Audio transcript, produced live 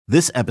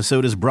This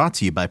episode is brought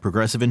to you by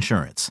Progressive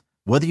Insurance.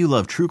 Whether you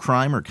love true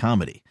crime or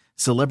comedy,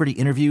 celebrity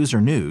interviews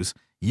or news,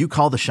 you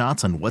call the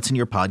shots on what's in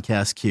your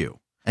podcast queue.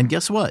 And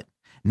guess what?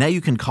 Now you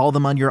can call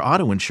them on your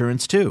auto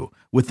insurance too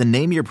with the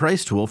Name Your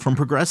Price tool from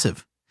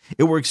Progressive.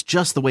 It works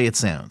just the way it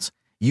sounds.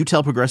 You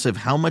tell Progressive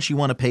how much you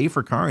want to pay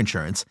for car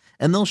insurance,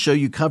 and they'll show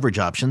you coverage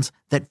options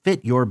that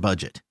fit your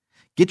budget.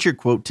 Get your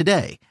quote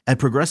today at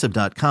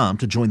Progressive.com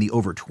to join the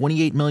over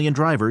 28 million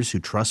drivers who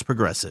trust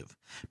Progressive.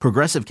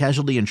 Progressive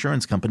Casualty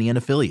Insurance Company and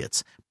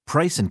Affiliates.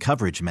 Price and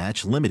coverage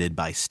match limited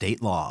by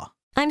state law.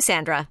 I'm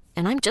Sandra,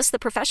 and I'm just the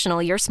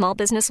professional your small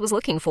business was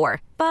looking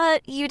for.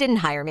 But you didn't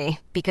hire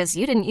me because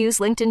you didn't use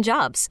LinkedIn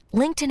Jobs.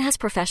 LinkedIn has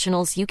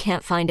professionals you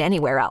can't find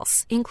anywhere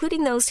else,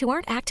 including those who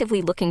aren't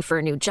actively looking for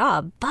a new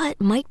job, but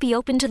might be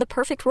open to the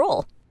perfect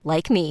role,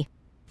 like me.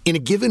 In a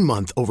given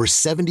month, over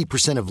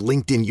 70% of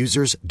LinkedIn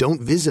users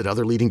don't visit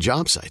other leading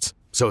job sites.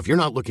 So if you're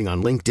not looking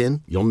on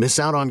LinkedIn, you'll miss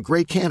out on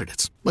great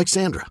candidates like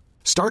Sandra.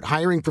 Start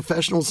hiring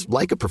professionals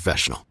like a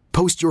professional.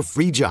 Post your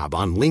free job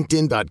on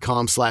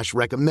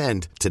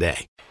linkedin.com/recommend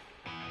today.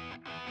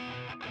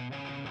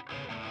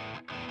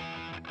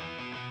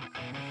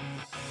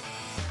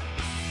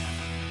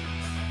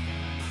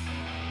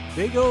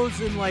 Big O's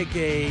in like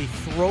a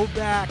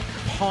throwback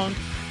punk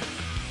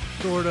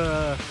sort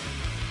of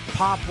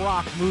pop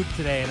rock mood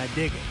today, and I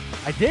dig it.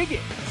 I dig it.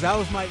 'Cause that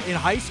was in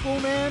high school,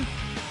 man,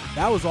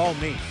 that was all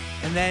me.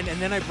 And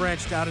then I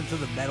branched out into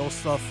the metal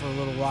stuff for a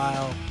little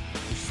while,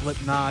 the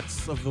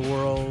Slipknots of the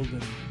world,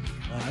 and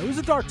it was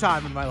a dark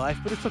time in my life,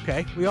 but it's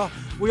okay. We all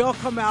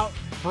come out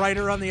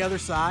brighter on the other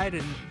side,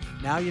 and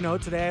now,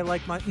 today I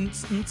like my and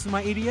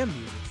my EDM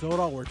music, so it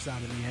all works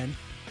out in the end.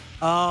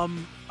 All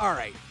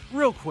right,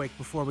 real quick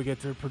before we get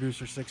to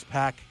producer six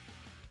pack.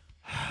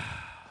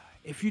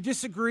 If you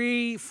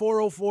disagree,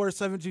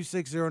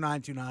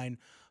 404-726-0929,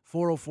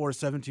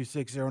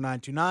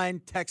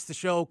 404-726-0929. Text the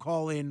show,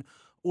 call in,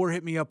 or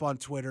hit me up on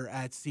Twitter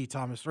at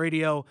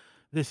 @CThomasRadio.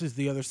 This is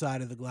The Other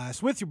Side of the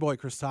Glass with your boy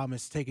Chris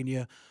Thomas, taking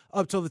you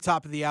up till the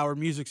top of the hour.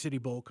 Music City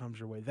Bowl comes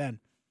your way then.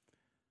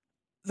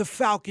 The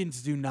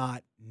Falcons do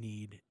not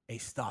need a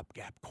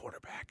stopgap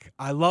quarterback.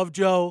 I love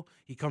Joe.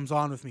 He comes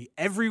on with me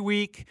every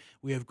week.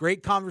 We have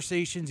great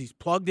conversations. He's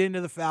plugged into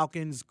the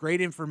Falcons.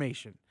 Great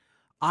information.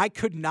 I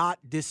could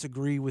not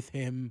disagree with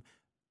him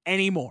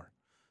anymore.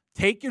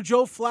 Take your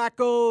Joe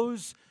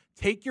Flacco's,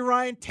 take your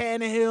Ryan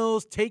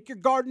Tannehills, take your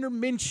Gardner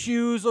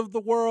Minshew's of the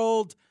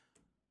world,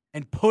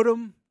 and put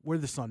them where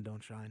the sun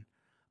don't shine.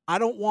 I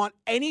don't want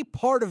any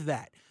part of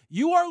that.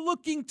 You are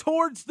looking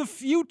towards the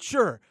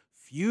future.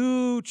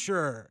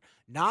 Future.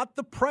 Not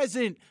the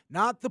present,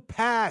 not the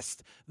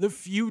past. The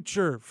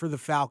future for the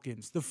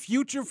Falcons. The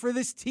future for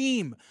this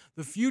team.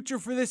 The future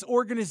for this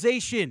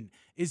organization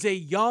is a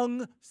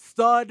young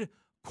stud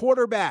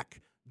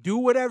quarterback. Do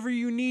whatever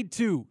you need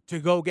to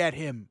go get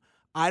him.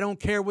 I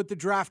don't care what the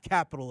draft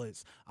capital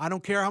is. I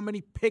don't care how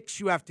many picks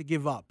you have to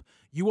give up.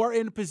 You are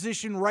in a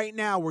position right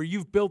now where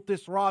you've built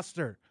this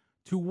roster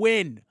to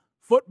win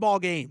football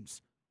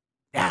games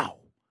now.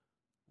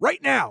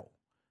 Right now.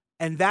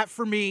 And that,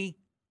 for me,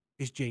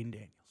 is Jaden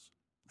Daniels.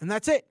 And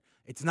that's it.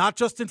 It's not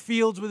Justin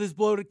Fields with his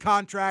bloated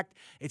contract.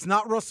 It's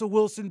not Russell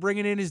Wilson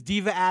bringing in his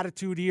diva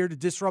attitude here to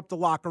disrupt the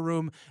locker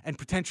room and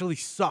potentially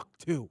suck,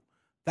 too.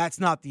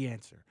 That's not the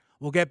answer.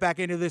 We'll get back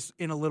into this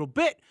in a little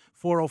bit,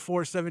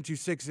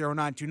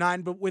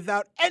 404-726-0929. But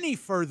without any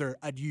further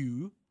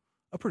ado,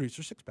 a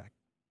producer six-pack.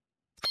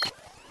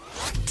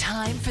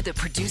 Time for the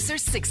producer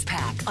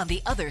six-pack on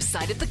the other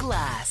side of the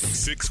glass.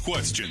 Six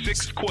questions.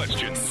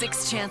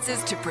 Six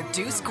chances to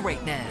produce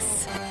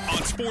greatness.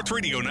 On Sports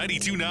Radio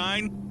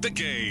 92.9, The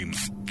Game.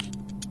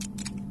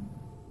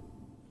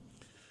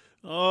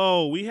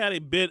 Oh, we had a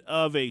bit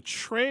of a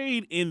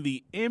trade in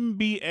the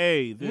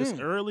NBA this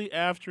early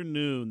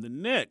afternoon. The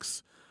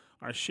Knicks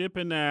are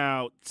shipping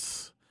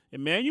out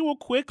Emmanuel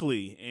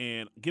Quickly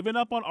and giving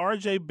up on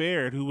R.J.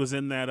 Barrett, who was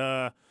in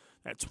that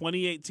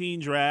 2018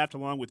 draft,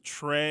 along with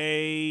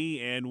Trey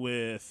and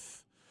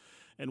with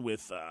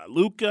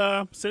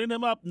Luka, sending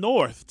him up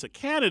north to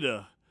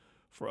Canada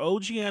for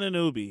OG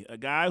Anunoby, a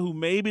guy who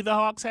maybe the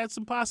Hawks had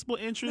some possible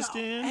interest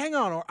in. Hang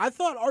on. I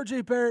thought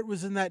R.J. Barrett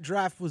was in that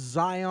draft with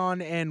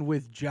Zion and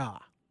with Ja.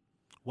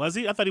 Was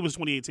he? I thought he was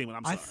 2018 when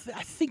I'm sorry.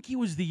 I think he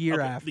was the year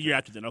after. The year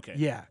after then, okay.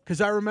 Yeah, because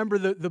I remember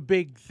the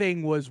big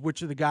thing was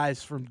which of the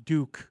guys from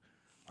Duke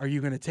are you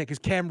going to take? Because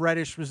Cam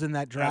Reddish was in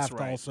that draft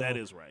also. That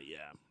is right,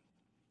 yeah.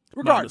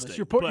 Regardless,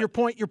 your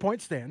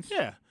point stands.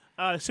 Yeah.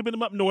 Shipping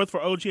him up north for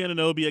OG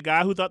Anunoby, a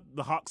guy who thought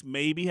the Hawks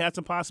maybe had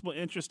some possible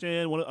interest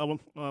in, one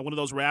of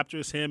those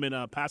Raptors, him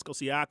and Pascal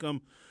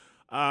Siakam.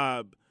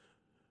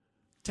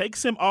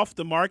 Takes him off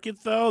the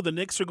market, though. The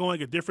Knicks are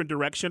going a different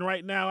direction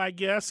right now, I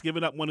guess,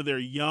 giving up one of their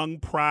young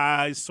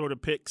prize sort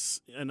of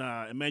picks in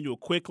Emmanuel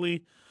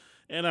Quickly.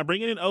 And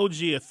bringing in OG,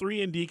 a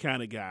 3-and-D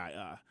kind of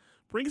guy.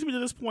 Brings me to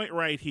this point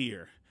right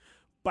here.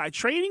 By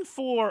trading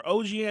for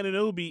OG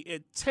Anunoby,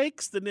 it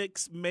takes the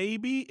Knicks,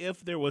 maybe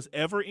if there was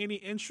ever any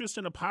interest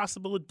in a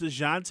possible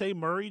DeJounte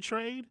Murray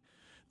trade,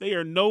 They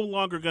are no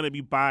longer going to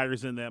be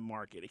buyers in that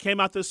market. It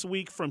came out this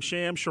week from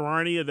Sham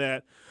Charania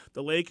that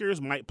the Lakers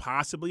might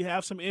possibly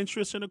have some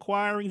interest in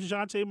acquiring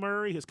DeJounte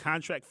Murray. His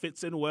contract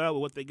fits in well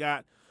with what they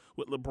got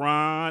with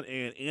LeBron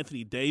and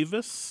Anthony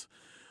Davis.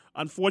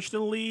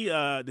 Unfortunately,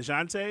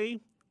 DeJounte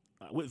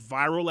went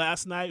viral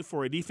last night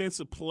for a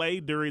defensive play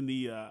during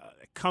the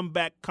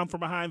comeback,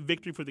 come-from-behind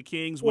victory for the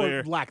Kings.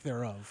 Or lack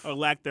thereof. Or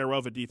lack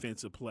thereof, a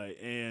defensive play.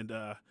 And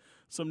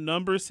some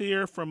numbers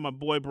here from my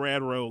boy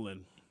Brad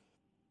Rowland.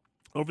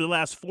 Over the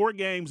last 4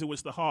 games in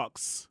which the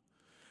Hawks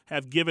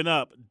have given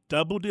up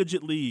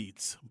double-digit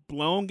leads,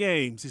 blown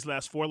games, these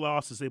last 4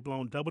 losses, they've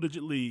blown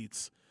double-digit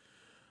leads.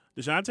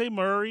 DeJounte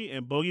Murray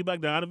and Bogey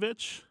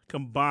Bogdanovic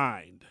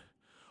combined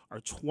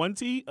are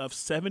 20 of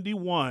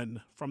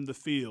 71 from the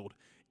field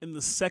in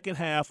the second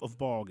half of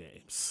ball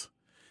games.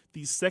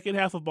 These second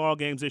half of ball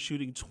games, they're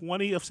shooting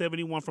 20 of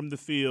 71 from the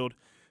field,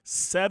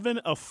 7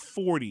 of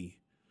 40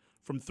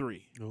 from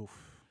 3.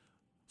 Oof.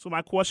 So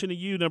my question to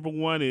you, number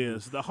one,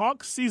 is the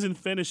Hawks season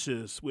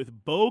finishes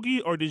with Bogey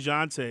or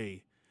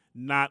DeJounte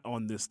not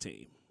on this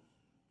team?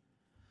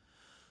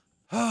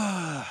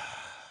 I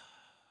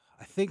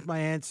think my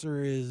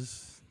answer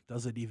is,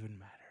 does it even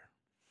matter?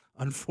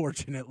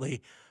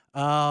 Unfortunately.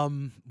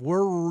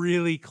 We're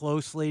really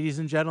close, ladies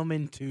and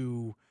gentlemen,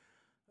 to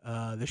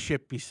the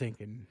ship be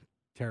sinking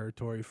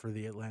territory for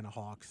the Atlanta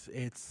Hawks.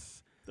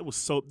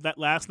 That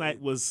last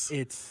night was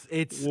it's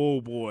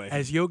whoa boy.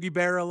 As Yogi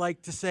Berra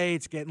liked to say,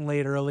 it's getting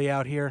late early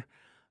out here.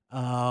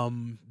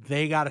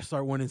 They got to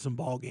start winning some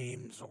ball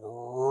games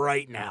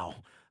right now.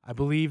 I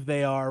believe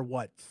they are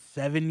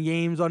 7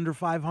 games under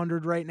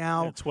 500 right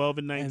now. Yeah, 12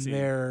 and 19. And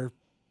they're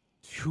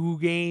 2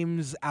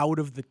 games out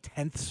of the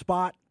 10th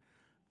spot,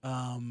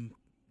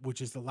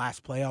 which is the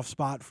last playoff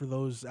spot for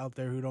those out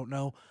there who don't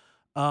know.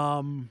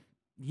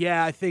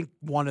 Yeah, I think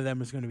one of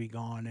them is going to be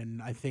gone,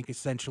 and I think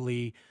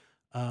essentially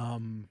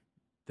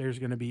there's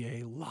going to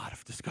be a lot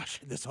of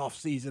discussion this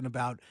offseason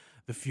about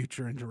the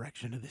future and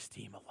direction of this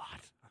team. A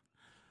lot.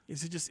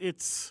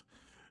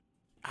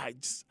 I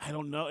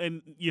don't know.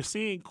 And you're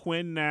seeing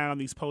Quinn now in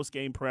these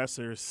post-game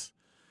pressers.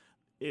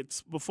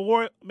 It's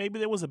before maybe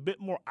there was a bit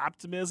more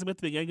optimism at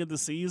the beginning of the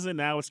season.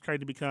 Now it's trying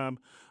to become,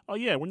 oh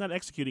yeah, we're not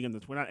executing on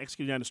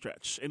the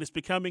stretch, and it's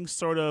becoming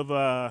sort of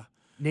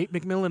Nate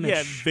McMillan-ish.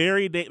 Yeah,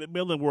 very Nate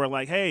McMillan. Where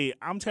like, hey,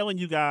 I'm telling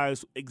you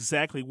guys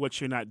exactly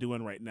what you're not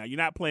doing right now. You're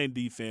not playing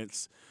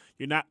defense.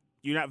 You're not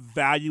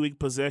valuing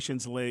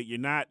possessions late. You're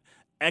not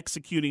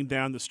executing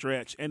down the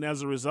stretch, and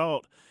as a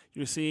result,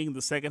 you're seeing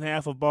the second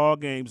half of ball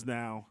games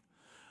now.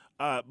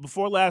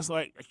 Before last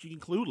night, actually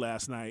include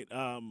last night.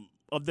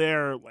 Of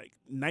their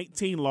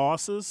 19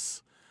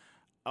 losses,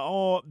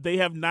 they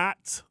have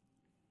not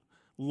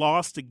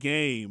lost a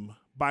game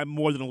by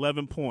more than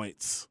 11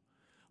 points,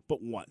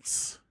 but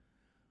once.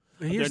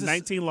 Of their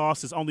 19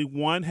 losses, only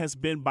one has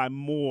been by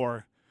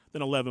more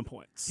than 11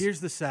 points. Here's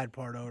the sad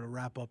part, to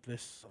wrap up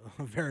this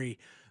very,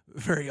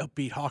 very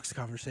upbeat Hawks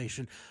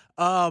conversation.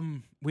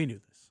 We knew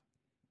this.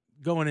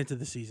 Going into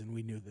the season,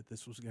 we knew that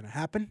this was going to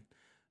happen.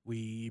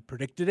 We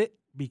predicted it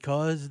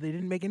because they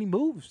didn't make any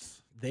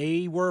moves.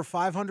 They were a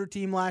 500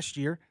 team last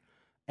year,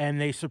 and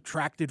they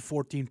subtracted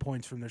 14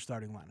 points from their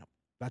starting lineup.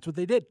 That's what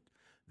they did.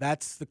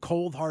 That's the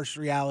cold, harsh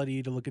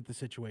reality to look at the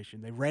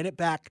situation. They ran it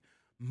back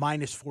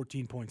minus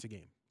 14 points a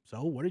game.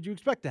 So what did you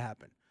expect to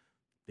happen?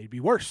 They'd be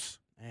worse,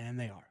 and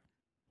they are.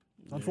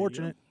 It's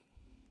unfortunate.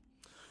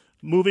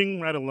 Moving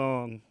right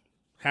along.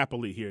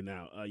 Happily here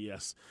now,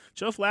 yes.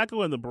 Joe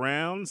Flacco and the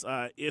Browns,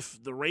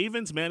 if the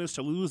Ravens manage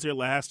to lose their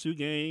last 2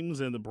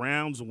 games and the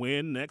Browns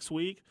win next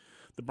week,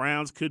 the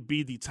Browns could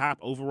be the top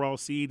overall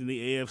seed in the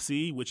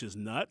AFC, which is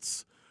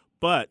nuts.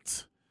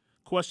 But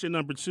question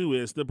number 2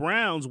 is the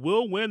Browns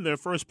will win their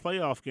first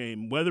playoff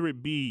game, whether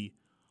it be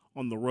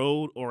on the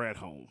road or at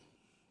home.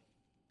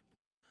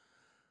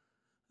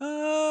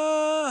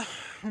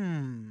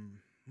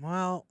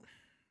 Well,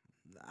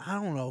 I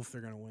don't know if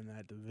they're going to win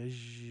that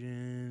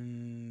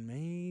division.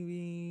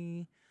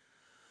 Maybe.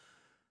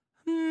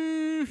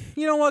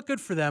 You know what?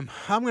 Good for them.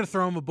 I'm going to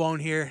throw them a bone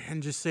here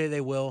and just say they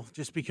will,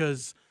 just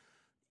because,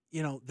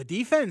 the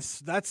defense,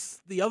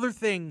 that's the other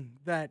thing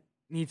that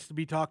needs to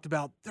be talked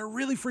about. They're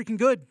really freaking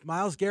good.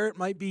 Myles Garrett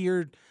might be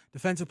your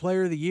defensive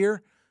player of the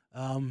year.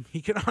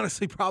 He could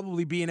honestly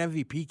probably be an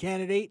MVP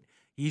candidate.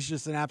 He's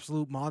just an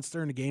absolute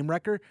monster and a game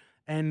wrecker.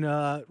 And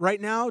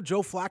right now,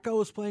 Joe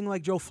Flacco is playing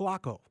like Joe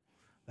Flacco.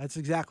 That's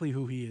exactly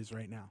who he is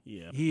right now.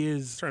 Yeah, he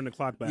is. Turn the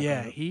clock back.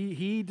 Yeah,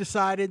 he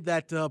decided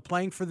that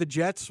playing for the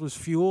Jets was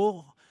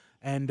fuel,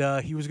 and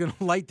he was going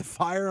to light the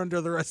fire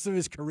under the rest of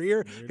his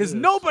career because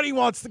nobody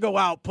wants to go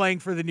out playing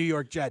for the New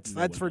York Jets.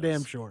 That's for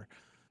damn sure.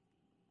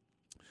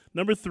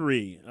 Number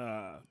 3,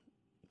 a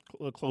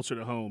little closer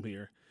to home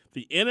here.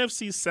 The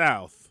NFC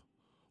South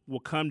will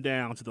come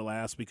down to the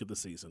last week of the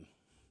season.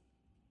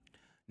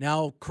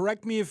 Now,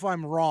 correct me if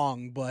I'm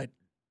wrong, but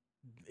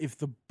if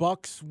the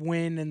Bucs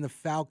win and the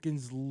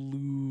Falcons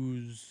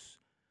lose,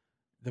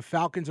 the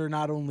Falcons are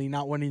not only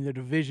not winning the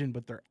division,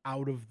 but they're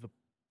out of the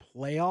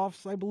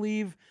playoffs, I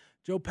believe.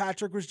 Joe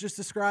Patrick was just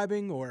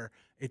describing, or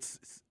it's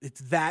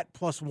that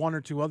plus one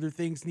or two other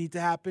things need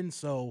to happen.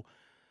 So,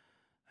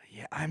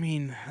 yeah, I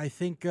mean, I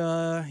think,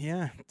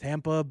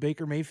 Tampa,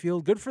 Baker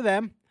Mayfield, good for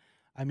them.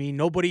 I mean,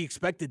 nobody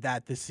expected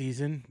that this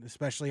season,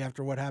 especially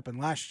after what happened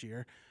last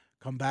year.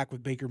 Come back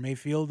with Baker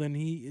Mayfield,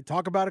 and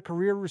talk about a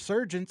career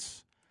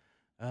resurgence.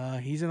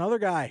 He's another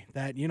guy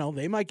that,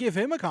 they might give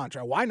him a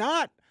contract. Why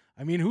not?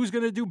 I mean, who's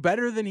going to do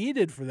better than he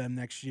did for them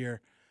next year?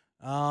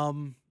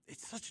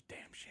 It's such a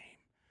damn shame.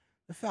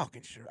 The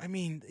Falcons should. I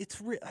mean, it's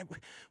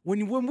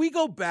when we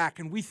go back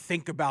and we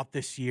think about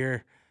this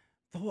year,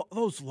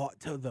 those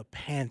to the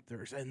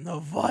Panthers and the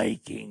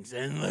Vikings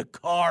and the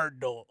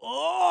Cardinals.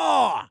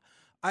 Oh,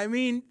 I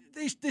mean,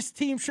 this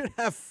team should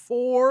have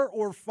 4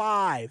 or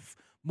 5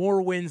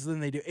 more wins than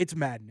they do. It's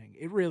maddening.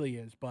 It really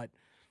is. But,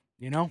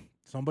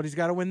 somebody's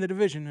got to win the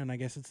division, and I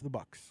guess it's the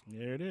Bucs.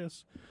 There it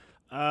is.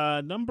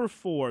 Number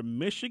 4,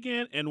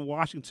 Michigan and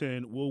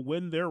Washington will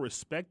win their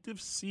respective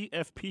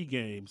CFP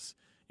games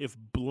if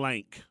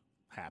blank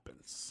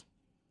happens.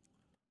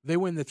 They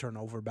win the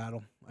turnover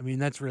battle. I mean,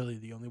 that's really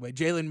the only way.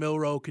 Jalen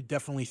Milroe could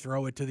definitely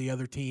throw it to the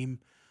other team.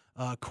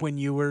 Quinn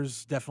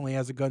Ewers definitely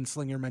has a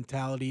gunslinger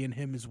mentality in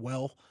him as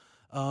well.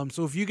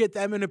 So if you get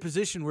them in a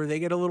position where they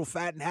get a little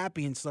fat and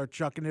happy and start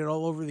chucking it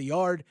all over the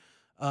yard,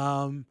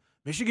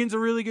 Michigan's a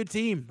really good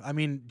team. I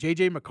mean,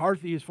 J.J.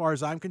 McCarthy, as far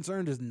as I'm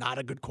concerned, is not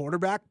a good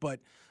quarterback, but,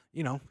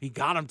 he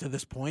got him to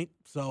this point.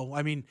 So,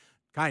 I mean,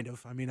 kind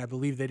of. I mean, I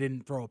believe they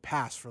didn't throw a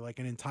pass for like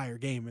an entire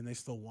game, and they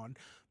still won.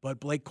 But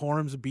Blake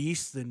Corum's a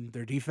beast, and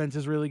their defense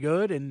is really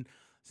good. And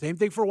same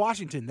thing for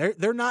Washington.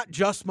 They're not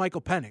just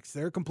Michael Penix.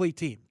 They're a complete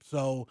team.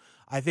 So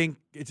I think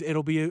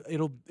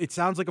it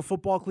sounds like a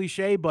football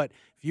cliche, but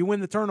if you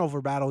win the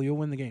turnover battle, you'll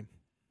win the game.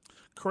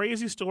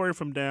 Crazy story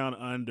from down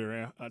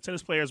under.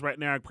 Tennis players right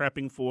now are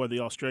prepping for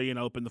the Australian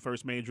Open, the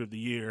first major of the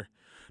year.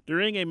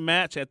 During a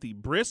match at the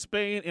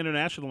Brisbane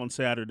International on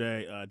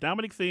Saturday,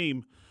 Dominic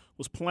Thiem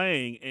was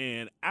playing,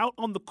 and out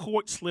on the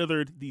court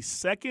slithered the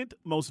second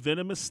most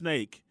venomous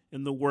snake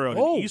in the world,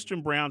 an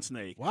eastern brown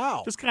snake.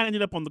 Wow. Just kind of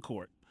ended up on the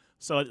court.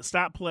 So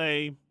stop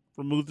play,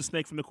 remove the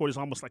snake from the court. It's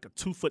almost like a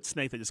 2-foot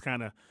snake that just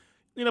kind of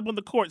ended up on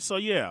the court. So,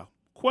 yeah,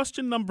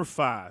 question number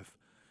 5.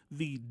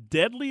 The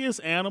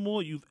deadliest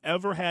animal you've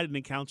ever had an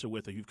encounter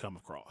with or you've come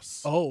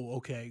across. Oh,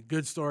 okay.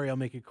 Good story. I'll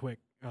make it quick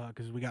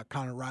because we got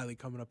Connor Riley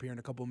coming up here in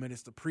a couple of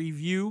minutes to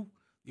preview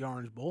the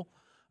Orange Bowl.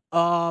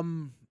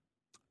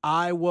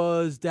 I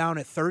was down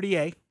at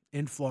 30A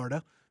in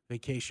Florida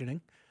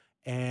vacationing,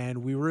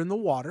 and we were in the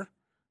water,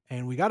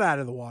 and we got out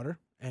of the water,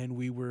 and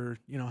we were,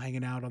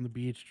 hanging out on the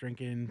beach,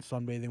 drinking,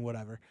 sunbathing,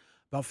 whatever.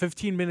 About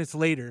 15 minutes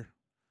later,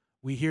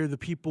 we hear the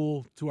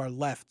people to our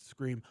left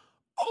scream,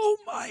 "Oh,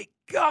 my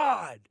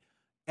God!"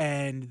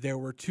 And there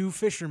were 2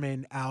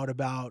 fishermen out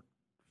about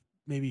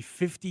maybe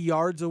 50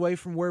 yards away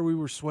from where we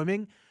were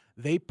swimming.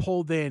 They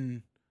pulled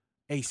in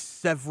a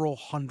several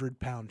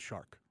 100-pound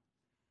shark.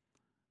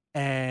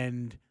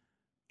 And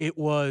it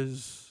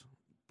was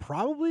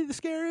probably the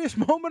scariest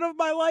moment of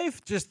my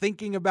life, just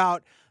thinking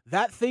about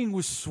that thing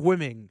was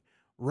swimming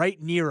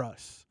right near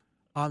us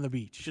on the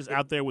beach. Just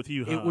out there with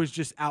you, huh? It was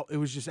just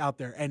out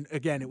there. And,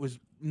 again, it was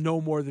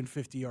no more than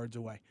 50 yards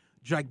away.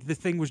 The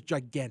thing was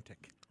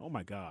gigantic. Oh,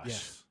 my gosh.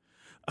 Yes.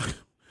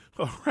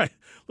 All right.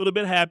 A little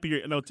bit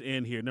happier note to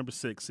end here. Number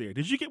 6 here.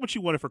 Did you get what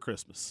you wanted for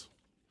Christmas?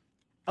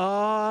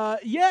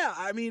 Yeah.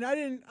 I mean, I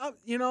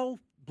didn't,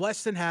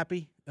 blessed and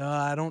happy.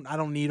 I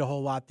don't need a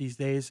whole lot these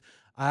days.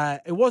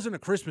 It wasn't a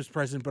Christmas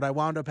present, but I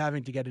wound up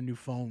having to get a new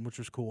phone, which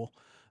was cool.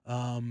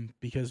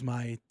 Because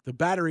the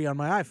battery on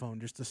my iPhone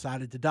just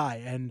decided to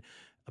die. And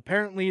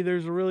apparently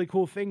there's a really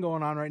cool thing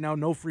going on right now.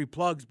 No free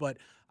plugs, but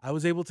I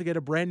was able to get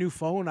a brand new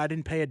phone. I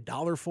didn't pay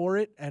 $1 for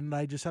it, and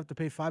I just have to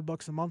pay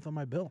 $5 a month on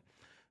my bill.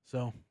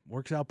 So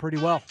works out pretty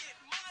well.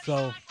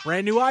 So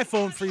brand new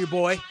iPhone for you,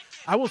 boy.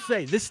 I will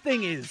say this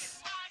thing is,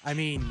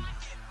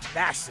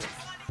 massive.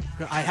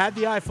 I had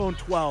the iPhone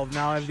 12.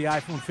 Now I have the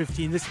iPhone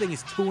 15. This thing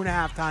is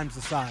 2.5 times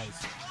the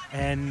size.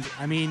 And,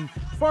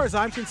 as far as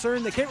I'm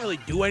concerned, they can't really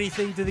do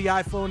anything to the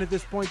iPhone at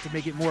this point to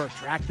make it more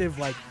attractive.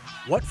 Like,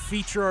 what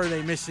feature are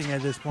they missing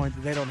at this point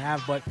that they don't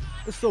have? But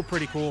it's still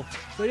pretty cool.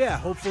 So, yeah,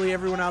 hopefully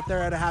everyone out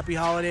there had a happy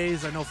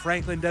holidays. I know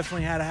Franklin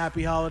definitely had a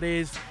happy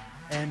holidays.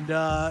 And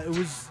it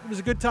was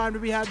a good time to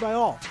be had by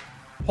all.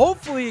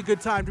 Hopefully a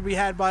good time to be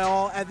had by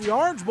all at the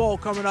Orange Bowl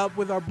coming up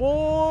with our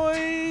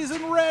boys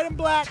in red and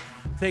black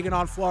taking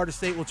on Florida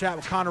State. We'll chat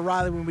with Connor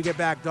Riley when we get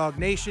back,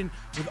 DawgNation,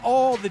 with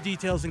all the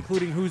details,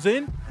 including who's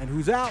in and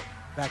who's out.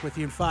 Back with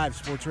you in 5,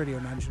 Sports Radio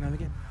 92.9 The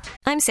Game.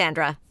 I'm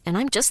Sandra, and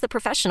I'm just the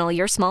professional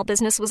your small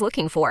business was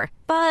looking for.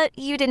 But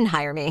you didn't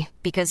hire me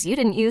because you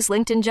didn't use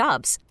LinkedIn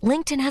Jobs.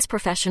 LinkedIn has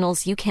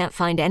professionals you can't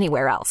find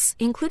anywhere else,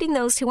 including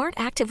those who aren't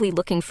actively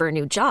looking for a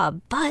new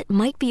job, but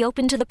might be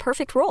open to the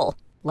perfect role,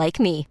 like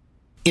me.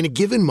 In a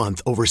given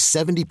month, over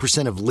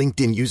 70% of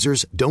LinkedIn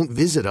users don't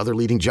visit other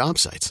leading job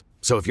sites.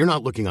 So if you're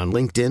not looking on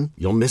LinkedIn,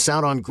 you'll miss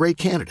out on great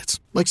candidates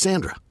like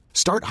Sandra.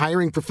 Start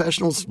hiring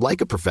professionals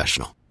like a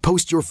professional.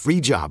 Post your free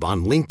job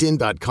on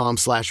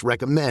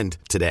linkedin.com/recommend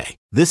today.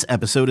 This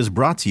episode is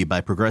brought to you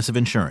by Progressive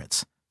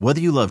Insurance.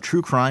 Whether you love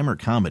true crime or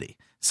comedy,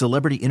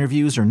 celebrity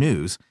interviews or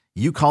news,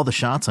 you call the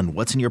shots on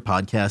what's in your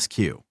podcast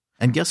queue.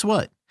 And guess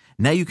what?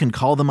 Now you can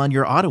call them on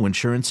your auto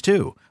insurance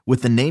too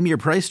with the Name Your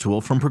Price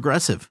tool from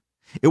Progressive.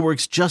 It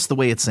works just the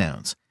way it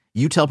sounds.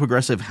 You tell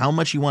Progressive how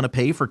much you want to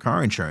pay for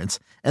car insurance,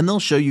 and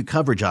they'll show you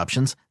coverage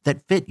options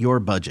that fit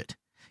your budget.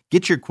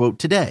 Get your quote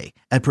today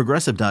at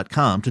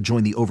Progressive.com to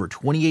join the over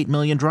 28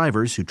 million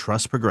drivers who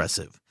trust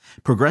Progressive.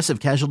 Progressive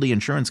Casualty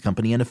Insurance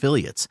Company and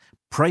Affiliates.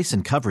 Price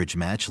and coverage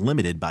match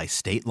limited by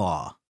state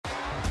law.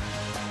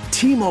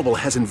 T-Mobile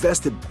has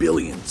invested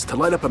billions to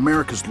light up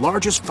America's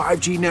largest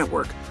 5G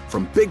network,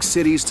 from big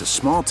cities to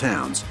small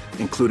towns,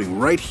 including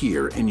right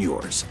here in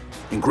yours.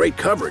 And great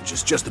coverage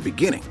is just the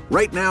beginning.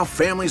 Right now,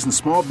 families and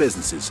small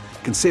businesses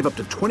can save up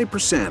to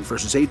 20%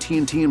 versus AT&T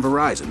and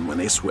Verizon when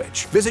they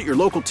switch. Visit your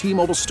local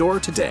T-Mobile store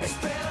today.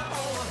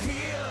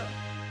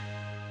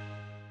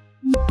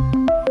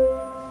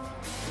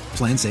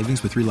 Plan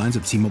savings with 3 lines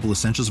of T-Mobile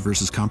Essentials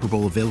versus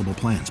comparable available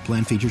plans.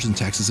 Plan features and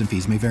taxes and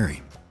fees may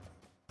vary.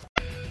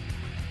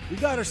 We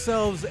got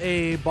ourselves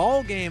a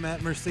ball game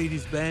at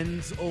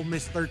Mercedes-Benz. Ole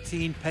Miss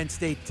 13, Penn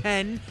State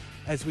 10.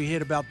 As we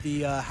hit about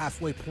the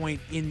halfway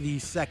point in the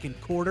second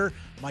quarter.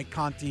 Mike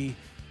Conti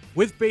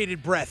with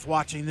bated breath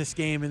watching this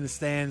game in the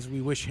stands.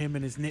 We wish him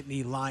and his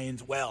Nittany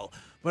Lions well.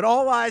 But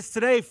all eyes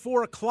today,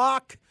 4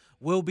 o'clock,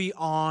 will be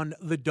on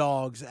the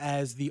Dawgs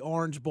as the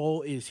Orange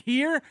Bowl is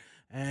here.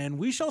 And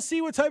we shall see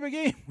what type of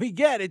game we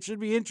get. It should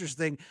be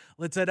interesting.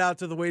 Let's head out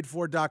to the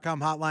WadeFord.com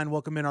hotline.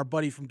 Welcome in our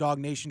buddy from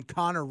DawgNation,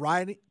 Connor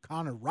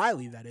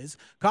Riley, that is.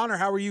 Connor,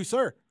 how are you,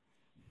 sir?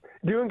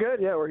 Doing good,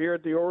 yeah. We're here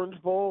at the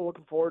Orange Bowl.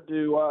 Looking forward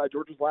to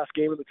Georgia's last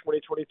game of the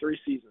 2023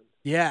 season.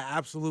 Yeah,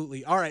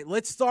 absolutely. All right,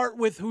 let's start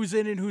with who's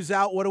in and who's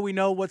out. What do we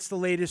know? What's the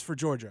latest for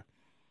Georgia?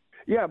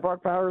 Yeah,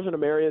 Brock Bowers and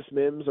Amarius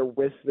Mims are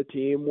with the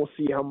team. We'll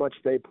see how much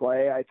they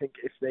play. I think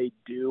if they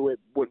do, it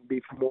wouldn't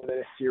be for more than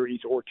a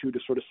series or two to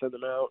sort of send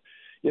them out,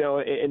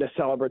 in a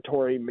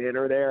celebratory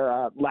manner there.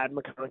 Ladd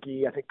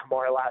McConkey, I think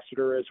Kamari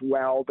Lassiter as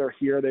well. They're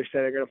here. They say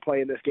they're going to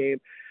play in this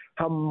game.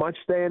 How much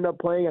they end up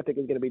playing, I think,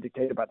 is going to be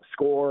dictated by the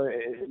score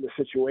and the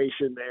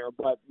situation there.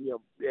 But,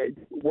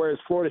 whereas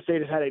Florida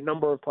State has had a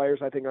number of players,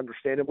 I think,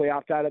 understandably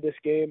opt out of this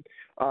game,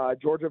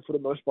 Georgia, for the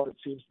most part,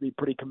 seems to be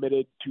pretty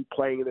committed to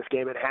playing in this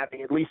game and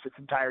having at least its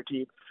entire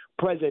team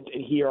present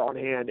and here on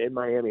hand in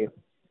Miami.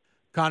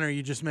 Connor,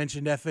 you just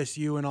mentioned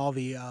FSU and all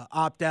the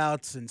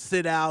opt-outs and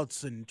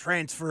sit-outs and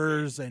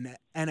transfers and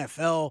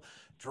NFL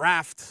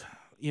draft,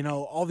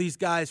 all these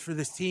guys for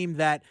this team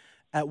that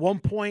at one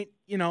point,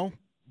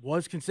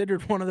 was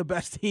considered one of the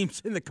best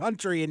teams in the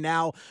country, and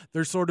now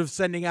they're sort of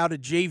sending out a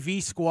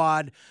JV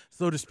squad,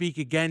 so to speak,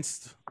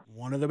 against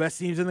one of the best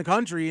teams in the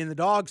country in the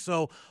Dawgs.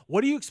 So what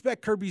do you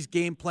expect Kirby's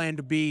game plan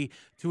to be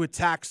to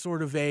attack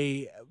sort of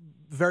a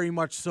very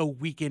much so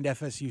weakened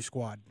FSU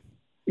squad?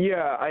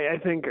 Yeah, I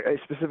think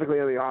specifically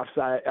on the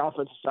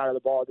offensive side of the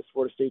ball, this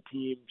Florida State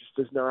team just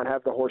does not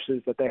have the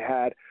horses that they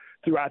had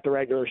throughout the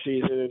regular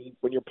season. And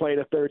when you're playing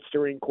a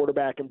third-string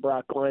quarterback in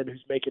Brock Glenn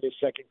who's making his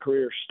second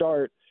career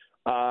start,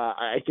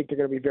 I think they're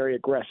going to be very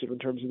aggressive in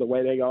terms of the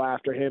way they go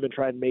after him and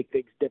try and make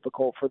things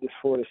difficult for this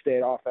Florida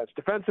State offense.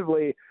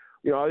 Defensively,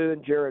 other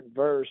than Jared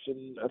Verse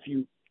and a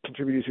few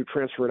contributors who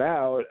transferred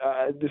out,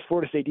 this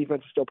Florida State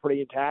defense is still pretty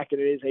intact, and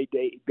it is a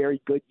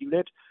very good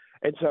unit.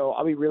 And so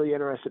I'll be really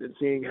interested in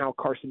seeing how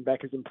Carson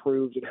Beck has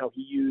improved and how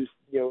he used,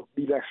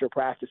 these extra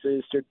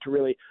practices to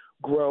really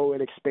grow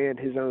and expand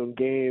his own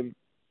game.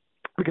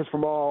 Because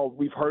from all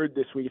we've heard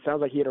this week, it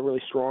sounds like he had a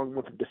really strong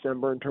month of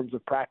December in terms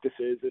of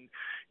practices. And,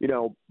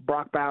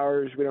 Brock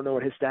Bowers, we don't know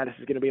what his status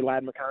is going to be.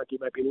 Ladd McConkey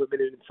might be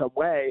limited in some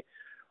way.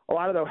 A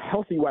lot of the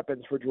healthy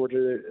weapons for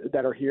Georgia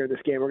that are here in this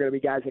game are going to be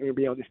guys that are going to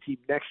be on this team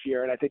next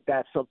year. And I think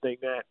that's something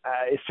that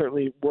is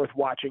certainly worth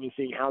watching and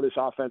seeing how this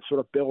offense sort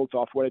of builds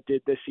off what it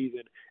did this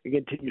season and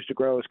continues to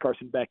grow as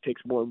Carson Beck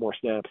takes more and more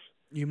snaps.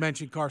 You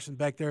mentioned Carson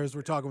Beck there as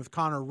we're talking with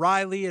Connor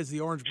Riley as the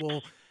Orange Bowl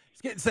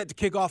is getting set to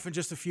kick off in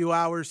just a few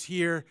hours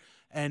here.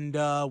 And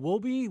we'll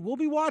be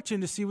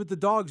watching to see what the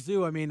Dawgs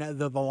do. I mean,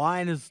 the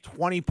line is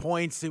 20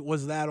 points. It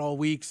was that all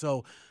week,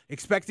 so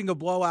expecting a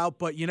blowout,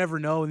 but you never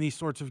know in these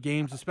sorts of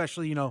games,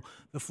 especially,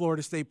 the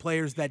Florida State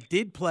players that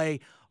did play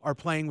are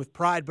playing with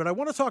pride. But I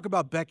want to talk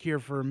about Beck here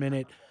for a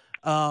minute.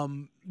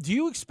 Do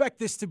you expect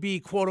this to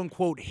be,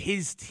 quote-unquote,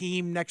 his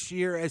team next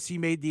year as he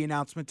made the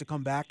announcement to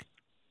come back?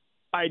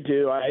 I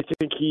do. I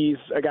think he's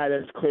a guy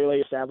that's clearly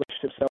established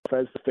himself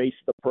as the face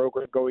of the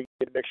program going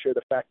in next year.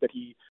 The fact that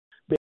he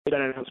made that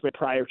announcement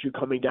prior to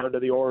coming down to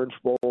the Orange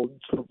Bowl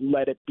sort of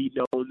let it be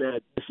known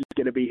that this is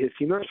going to be his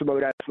team. There's some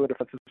other guys on the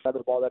defensive side of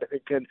the ball that I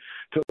think can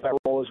fill that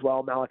role as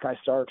well. Malachi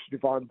Starks,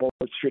 Javon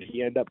Bullard, should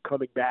he end up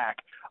coming back.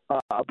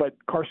 But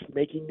Carson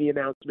making the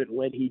announcement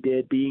when he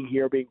did, being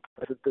here, being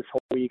present this whole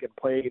week and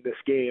playing in this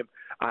game,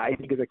 I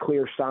think is a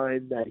clear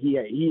sign that he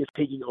is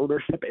taking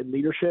ownership and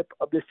leadership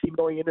of this team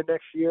going into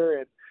next year.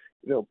 And,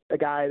 a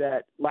guy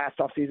that last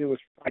offseason was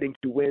fighting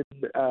to win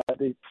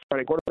the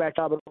starting quarterback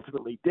job and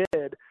ultimately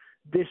did,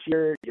 This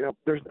year,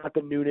 there's not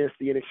the newness,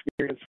 the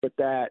inexperience with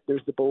that.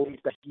 There's the belief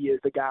that he is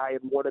the guy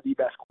and one of the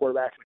best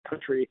quarterbacks in the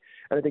country.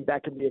 And I think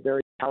that can be a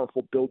very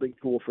powerful building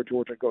tool for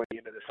Georgia going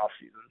into this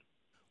offseason.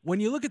 When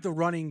you look at the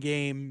running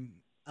game,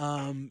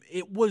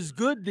 it was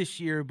good this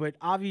year, but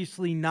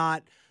obviously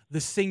not the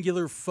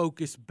singular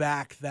focus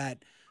back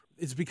that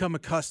it's become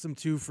accustomed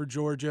to for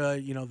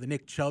Georgia, the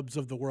Nick Chubbs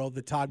of the world,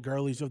 the Todd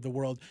Gurleys of the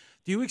world.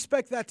 Do you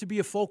expect that to be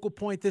a focal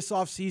point this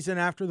offseason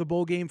after the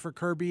bowl game for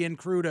Kirby and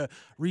crew to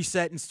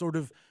reset and sort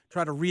of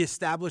try to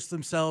reestablish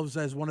themselves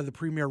as one of the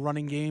premier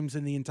running games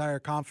in the entire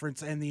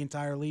conference and the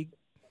entire league?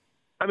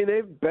 I mean,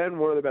 they've been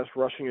one of the best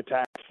rushing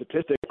attacks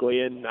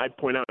statistically, and I'd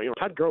point out,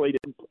 Todd Gurley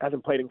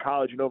hasn't played in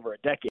college in over a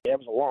decade. That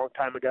was a long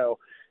time ago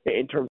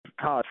in terms of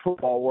college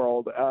football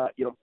world.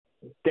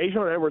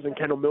 Dejon Edwards and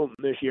Kendall Milton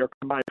this year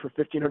combined for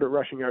 1,500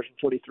 rushing yards and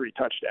 23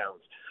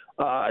 touchdowns.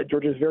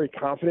 Georgia's very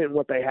confident in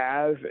what they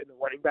have in the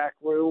running back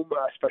room,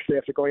 especially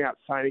after going out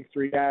signing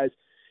 3 guys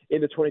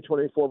in the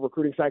 2024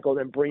 recruiting cycle and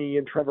then bringing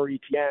in Trevor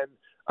Etienne.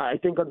 I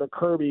think under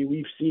Kirby,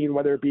 we've seen,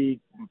 whether it be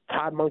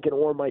Todd Monken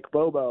or Mike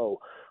Bobo,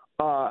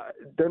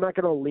 they're not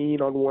going to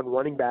lean on one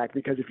running back,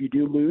 because if you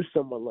do lose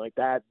someone like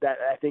that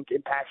I think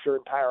impacts your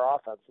entire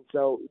offense. And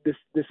so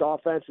this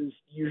offense is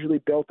usually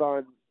built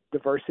on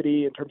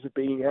diversity in terms of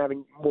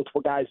having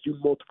multiple guys do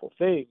multiple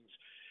things.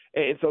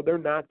 And so they're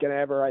not going to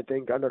ever, I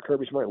think, under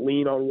Kirby's mind,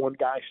 lean on one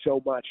guy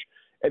so much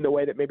in the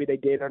way that maybe they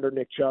did under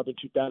Nick Chubb in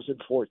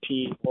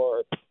 2014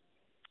 or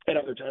at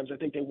other times. I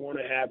think they want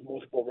to have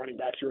multiple running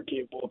backs who are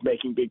capable of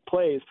making big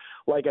plays,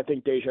 like I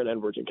think Dejon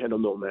Edwards and Kendall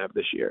Milton have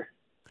this year.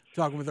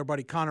 Talking with our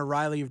buddy Connor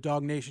Riley of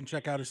DawgNation.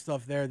 Check out his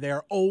stuff there.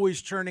 They're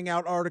always churning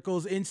out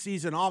articles in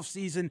season, off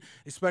season,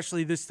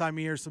 especially this time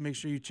of year. So make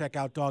sure you check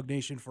out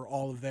DawgNation for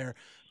all of their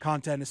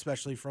content,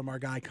 especially from our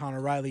guy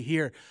Connor Riley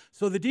here.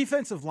 So the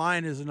defensive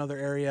line is another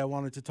area I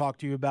wanted to talk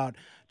to you about,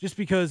 just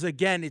because,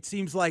 again, it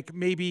seems like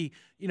maybe,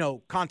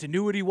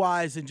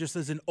 continuity-wise and just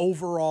as an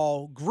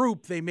overall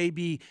group, they may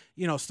be,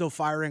 still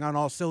firing on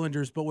all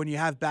cylinders. But when you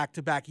have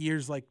back-to-back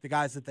years like the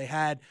guys that they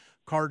had,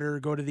 Carter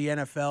go to the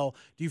NFL,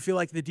 do you feel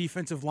like the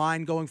defensive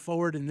line going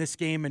forward in this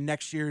game and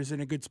next year is in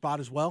a good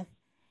spot as well?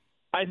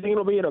 I think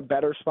it'll be in a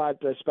better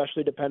spot,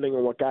 especially depending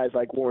on what guys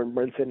like Warren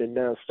Brinson and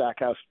now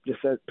Stackhouse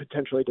just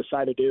potentially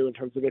decide to do in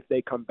terms of if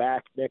they come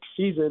back next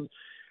season.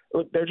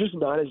 Look, they're just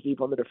not as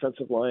deep on the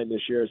defensive line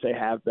this year as they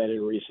have been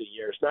in recent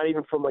years. Not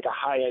even from like a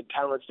high-end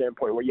talent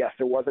standpoint where, yes,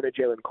 there wasn't a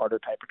Jalen Carter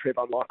type of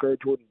Trayvon Walker or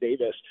Jordan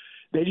Davis.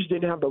 They just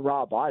didn't have the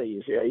raw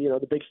bodies.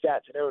 The big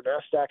stats. Now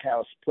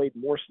Stackhouse played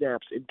more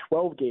snaps in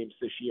 12 games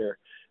this year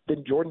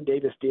than Jordan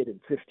Davis did in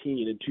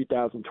 15 in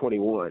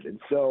 2021. And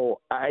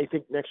so I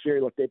think next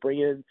year, look, they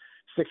bring in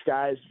 6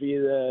 guys via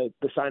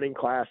the signing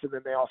class, and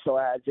then they also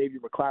add Xavier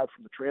McLeod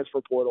from the transfer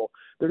portal.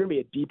 They're going to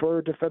be a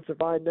deeper defensive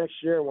line next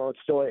year. While it's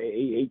still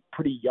a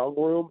pretty young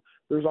room,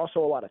 there's also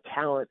a lot of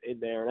talent in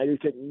there. And I do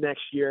think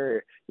next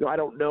year, I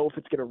don't know if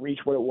it's going to reach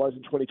what it was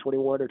in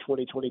 2021 or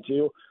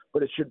 2022,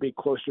 but it should be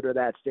closer to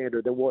that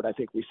standard than what I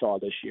think we saw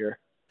this year.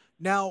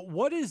 Now,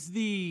 what is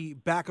the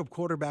backup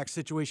quarterback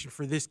situation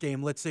for this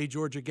game? Let's say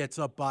Georgia gets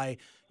up by,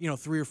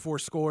 3 or 4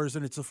 scores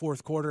and it's the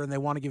fourth quarter and they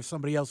want to give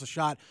somebody else a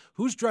shot.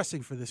 Who's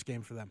dressing for this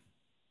game for them?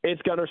 It's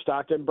Gunnar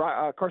Stockton,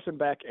 Carson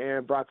Beck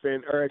and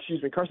Carson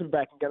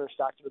Beck and Gunnar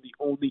Stockton are the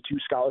only 2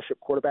 scholarship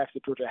quarterbacks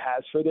that Georgia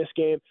has for this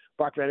game.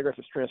 Brock Vandagriff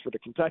has transferred to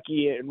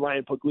Kentucky, and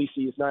Ryan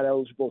Puglisi is not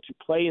eligible to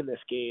play in this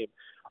game.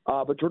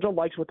 But Georgia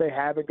likes what they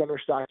have in Gunnar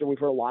Stockton. We've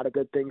heard a lot of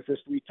good things this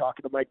week,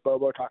 talking to Mike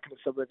Bobo, talking to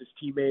some of his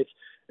teammates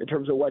in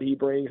terms of what he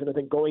brings. And I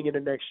think going into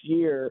next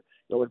year,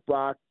 with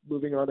Brock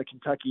moving on to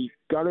Kentucky,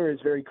 Gunnar is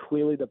very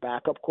clearly the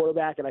backup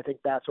quarterback, and I think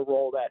that's a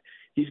role that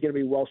he's going to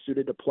be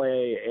well-suited to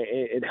play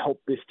and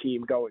help this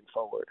team going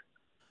forward.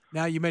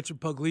 Now, you mentioned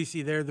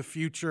Puglisi there. The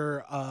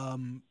future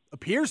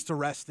appears to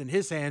rest in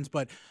his hands,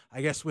 but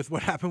I guess with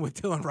what happened with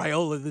Dylan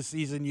Raiola this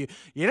season, you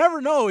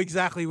never know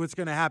exactly what's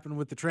going to happen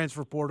with the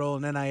transfer portal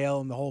and NIL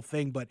and the whole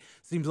thing, but it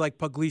seems like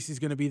Puglisi's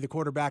going to be the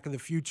quarterback of the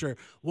future.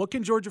 What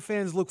can Georgia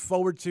fans look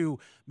forward to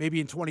maybe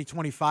in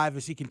 2025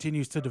 as he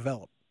continues to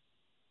develop?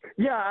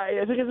 Yeah,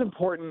 I think it's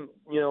important,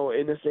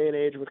 in this day and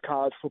age with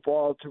college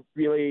football to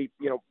really,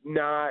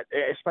 not,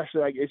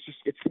 especially it's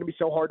going to be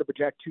so hard to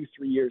project 2-3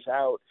 years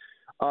out.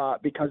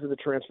 Because of the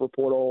transfer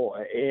portal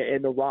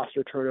and the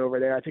roster turnover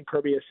there. I think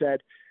Kirby has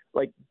said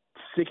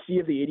 60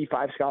 of the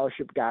 85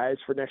 scholarship guys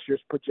for next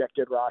year's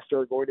projected roster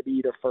are going to be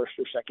either first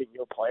or second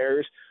year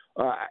players.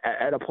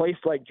 At a place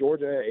like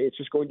Georgia, it's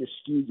just going to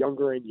skew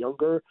younger and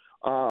younger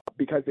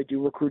because they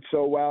do recruit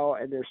so well,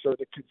 and there's sort of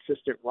the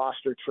consistent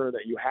roster churn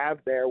that you have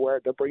there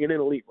where they're bringing in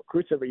elite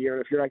recruits every year,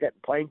 and if you're not getting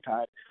playing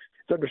time,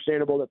 it's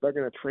understandable that they're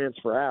going to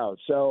transfer out.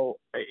 So,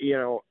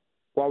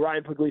 while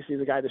Ryan Puglisi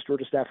is a guy this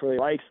Georgia staff really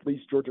likes, at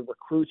least Georgia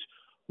recruits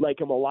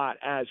like him a lot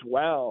as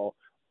well.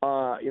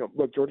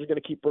 Look, Georgia's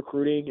going to keep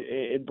recruiting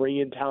and bring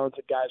in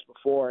talented guys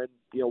before. And,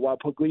 while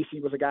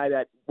Puglisi was a guy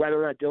that,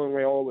 whether or not Dylan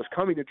Raiola was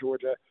coming to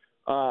Georgia,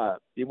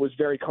 it was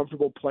very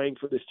comfortable playing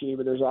for this team,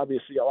 and there's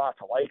obviously a lot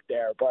to like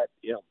there. But,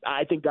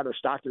 I think Gunnar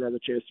Stockton has a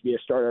chance to be a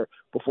starter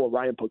before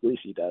Ryan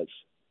Puglisi does.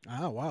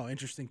 Oh, wow.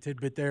 Interesting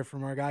tidbit there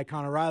from our guy,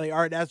 Connor Riley.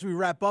 All right, as we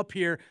wrap up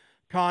here,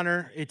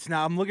 Connor,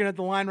 I'm looking at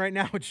the line right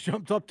now. It's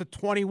jumped up to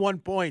 21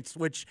 points,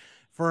 which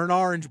for an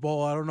Orange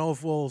Bowl, I don't know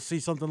if we'll see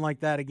something like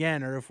that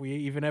again or if we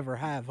even ever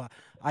have.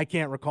 I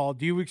can't recall.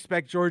 Do you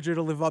expect Georgia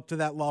to live up to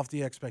that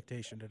lofty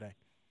expectation today?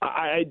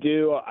 I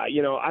do. I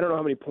don't know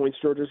how many points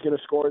Georgia's going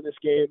to score in this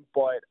game,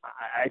 but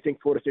I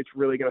think Florida State's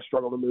really going to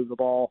struggle to move the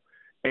ball,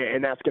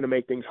 and that's going to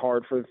make things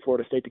hard for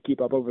Florida State to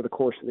keep up over the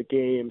course of the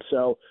game.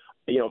 So,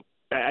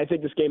 I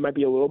think this game might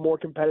be a little more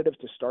competitive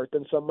to start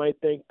than some might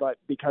think, but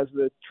because of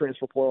the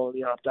transfer portal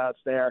and the opt-outs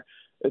there,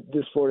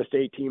 this Florida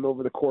State team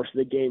over the course of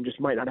the game just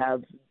might not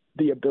have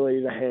the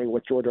ability to hang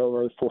with Georgia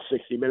over the full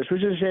 60 minutes,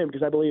 which is a shame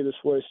because I believe this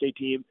Florida State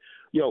team,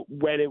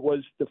 when it was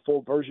the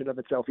full version of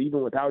itself,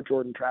 even without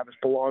Jordan Travis,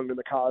 belonged in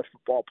the college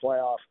football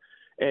playoff.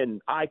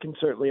 And I can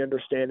certainly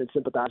understand and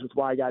sympathize with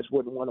why guys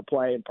wouldn't want to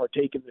play and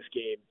partake in this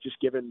game, just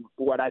given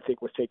what I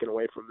think was taken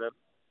away from them.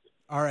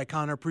 All right,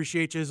 Connor,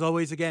 appreciate you as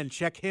always. Again,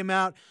 check him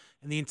out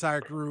and the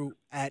entire crew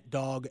at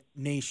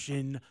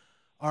DawgNation.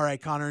 All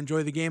right, Connor,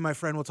 enjoy the game, my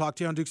friend. We'll talk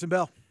to you on Dukes and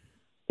Bell.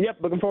 Yep,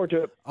 looking forward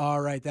to it. All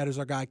right, that is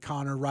our guy,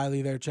 Connor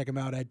Riley there. Check him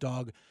out at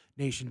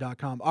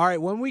DawgNation.com. All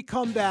right, when we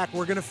come back,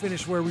 we're going to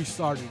finish where we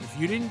started. If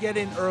you didn't get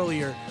in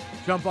earlier,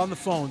 jump on the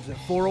phones at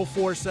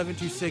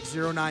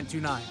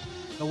 404-726-0929.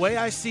 The way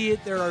I see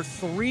it, there are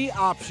three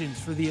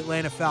options for the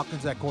Atlanta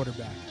Falcons at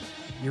quarterback.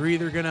 You're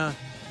either going to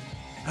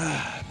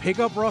pick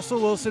up Russell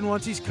Wilson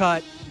once he's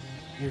cut,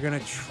 you're going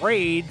to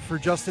trade for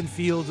Justin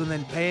Fields and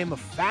then pay him a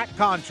fat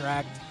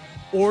contract,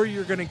 or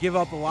you're going to give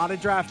up a lot of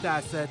draft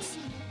assets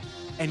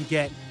and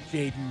get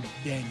Jayden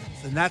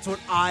Daniels. And that's what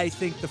I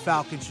think the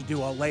Falcons should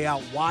do. I'll lay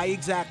out why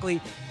exactly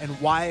and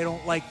why I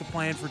don't like the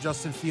plan for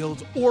Justin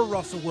Fields or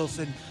Russell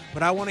Wilson,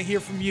 but I want to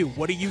hear from you.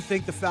 What do you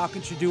think the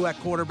Falcons should do at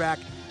quarterback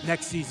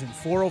next season?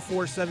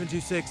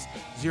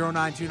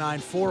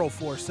 404-726-0929,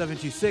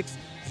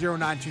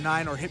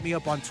 404-726-0929, or hit me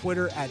up on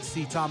Twitter at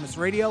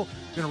CThomasRadio.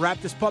 We're going to wrap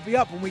this puppy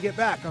up when we get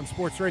back on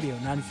Sports Radio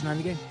 92.9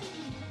 The Game.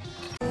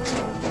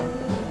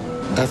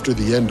 After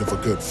the end of a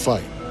good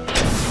fight,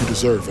 you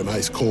deserve an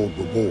ice-cold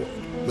reward.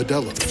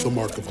 Modelo is the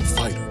mark of a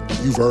fighter.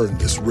 You've earned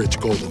this rich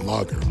golden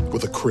lager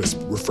with a crisp,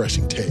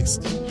 refreshing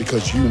taste.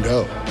 Because you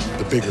know,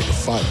 the bigger the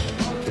fight,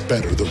 the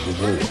better the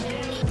reward.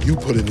 You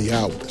put in the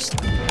hours,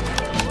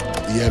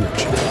 the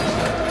energy,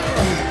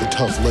 the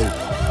tough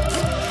labor.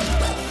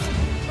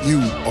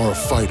 You are a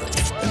fighter,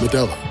 and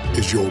Modelo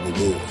is your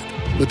reward.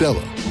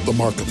 Modelo, the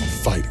mark of a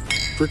fighter.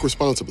 Drink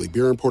responsibly.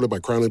 Beer imported by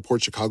Crown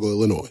Imports, Chicago,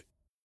 Illinois.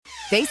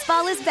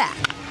 Baseball is back,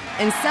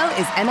 and so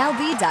is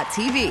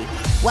MLB.tv.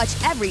 Watch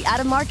every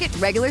out-of-market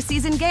regular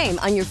season game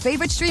on your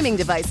favorite streaming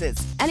devices,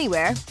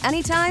 anywhere,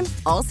 anytime,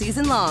 all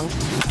season long.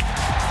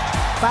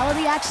 Follow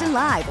the action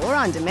live or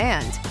on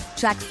demand.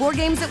 Track 4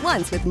 games at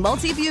once with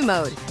multi-view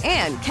mode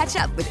and catch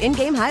up with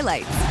in-game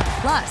highlights.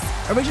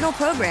 Plus, original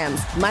programs,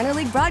 minor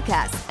league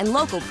broadcasts, and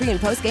local pre- and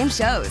post-game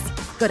shows.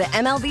 Go to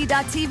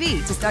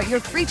MLB.tv to start your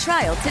free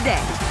trial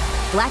today.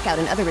 Blackout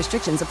and other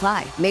restrictions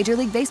apply. Major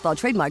League Baseball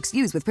trademarks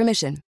used with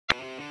permission.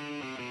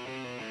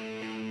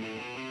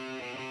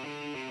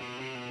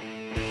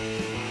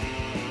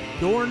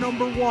 Door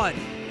number one,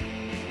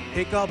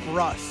 pick up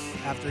Russ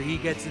after he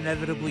gets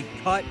inevitably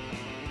cut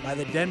by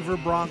the Denver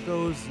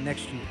Broncos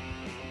next year.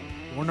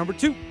 Door number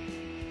two,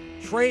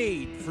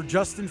 trade for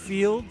Justin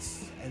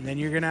Fields, and then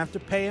you're going to have to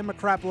pay him a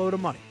crap load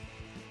of money.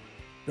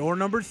 Door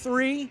number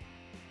three,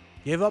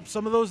 give up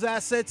some of those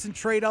assets and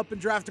trade up and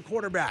draft a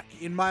quarterback.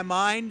 In my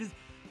mind,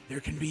 there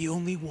can be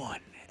only one,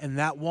 and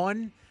that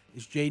one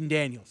is Jayden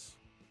Daniels.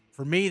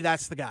 For me,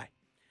 that's the guy.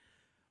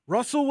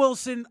 Russell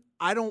Wilson,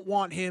 I don't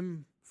want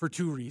him for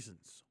two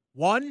reasons.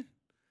 One,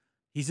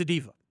 he's a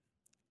diva.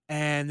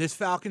 And this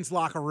Falcons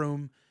locker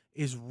room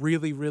is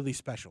really, really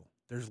special.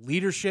 There's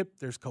leadership.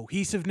 There's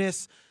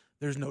cohesiveness.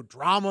 There's no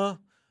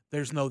drama.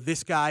 There's no,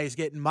 this guy is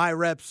getting my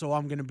reps, so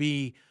I'm going to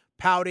be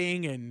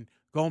pouting and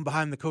going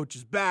behind the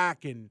coach's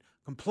back and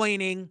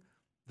complaining.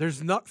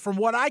 There's not, from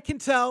what I can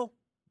tell,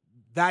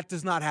 that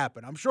does not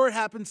happen. I'm sure it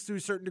happens to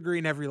a certain degree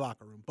in every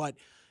locker room, but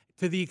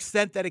to the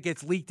extent that it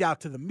gets leaked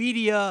out to the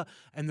media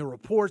and the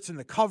reports and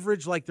the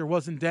coverage like there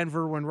was in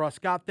Denver when Russ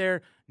got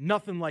there,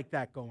 nothing like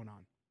that going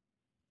on.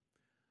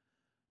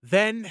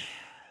 Then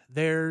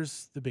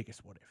there's the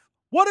biggest what if.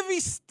 What if he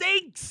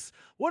stinks?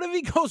 What if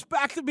he goes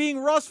back to being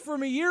Russ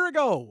from a year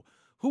ago,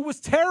 who was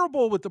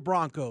terrible with the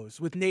Broncos,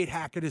 with Nate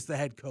Hackett as the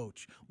head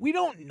coach? We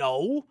don't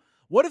know.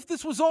 What if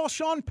this was all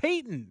Sean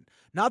Payton?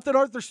 Not that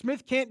Arthur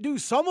Smith can't do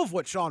some of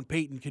what Sean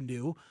Payton can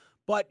do,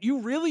 but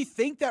you really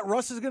think that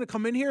Russ is going to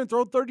come in here and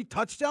throw 30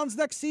 touchdowns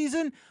next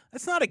season?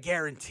 That's not a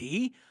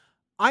guarantee.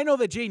 I know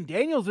that Jayden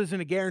Daniels isn't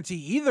a guarantee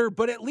either,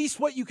 but at least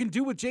what you can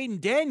do with Jayden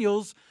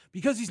Daniels,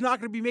 because he's not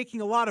going to be making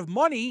a lot of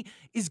money,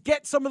 is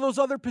get some of those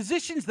other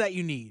positions that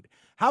you need.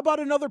 How about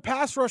another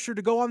pass rusher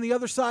to go on the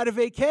other side of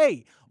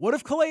AK? What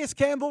if Calais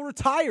Campbell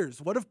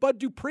retires? What if Bud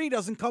Dupree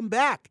doesn't come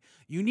back?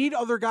 You need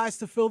other guys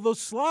to fill those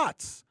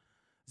slots.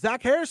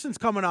 Zach Harrison's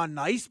coming on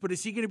nice, but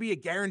is he going to be a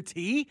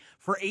guarantee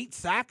for 8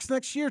 sacks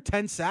next year,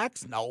 10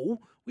 sacks? No,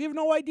 we have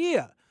no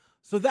idea.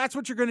 So that's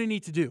what you're going to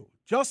need to do.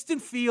 Justin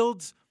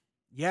Fields,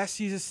 yes,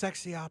 he's a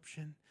sexy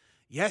option.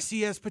 Yes,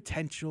 he has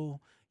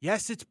potential.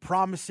 Yes, it's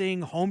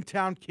promising.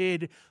 Hometown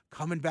kid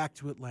coming back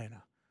to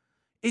Atlanta.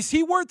 Is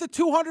he worth a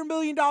 $200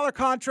 million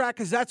contract?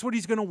 Because that's what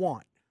he's going to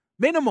want.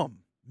 Minimum.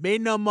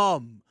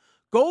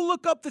 Go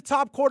look up the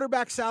top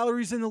quarterback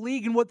salaries in the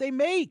league and what they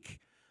make.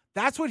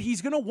 That's what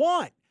he's going to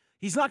want.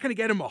 He's not going to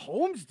get him a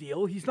Holmes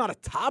deal. He's not a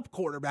top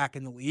quarterback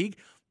in the league,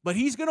 but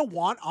he's going to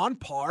want on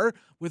par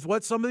with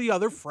what some of the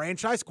other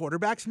franchise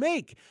quarterbacks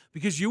make,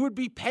 because you would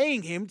be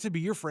paying him to be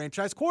your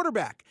franchise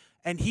quarterback.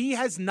 And he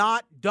has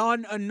not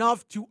done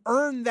enough to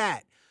earn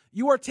that.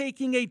 You are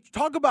taking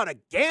talk about a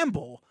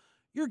gamble.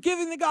 You're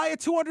giving the guy a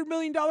 $200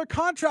 million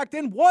contract,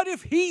 and what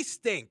if he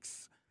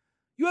stinks?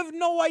 You have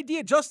no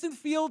idea. Justin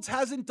Fields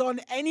hasn't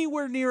done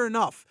anywhere near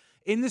enough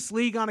in this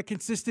league on a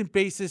consistent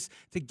basis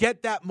to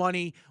get that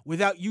money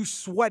without you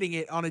sweating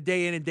it on a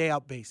day in and day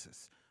out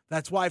basis.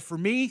 That's why, for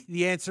me,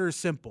 the answer is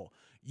simple.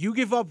 You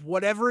give up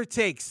whatever it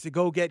takes to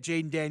go get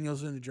Jaden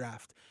Daniels in the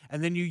draft,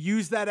 and then you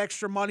use that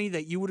extra money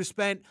that you would have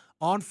spent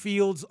on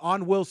Fields,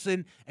 on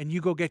Wilson, and you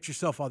go get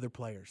yourself other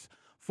players.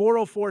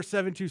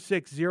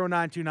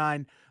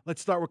 404-726-0929.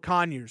 Let's start with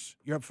Conyers.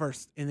 You're up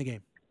first in the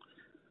game.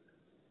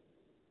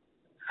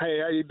 Hey,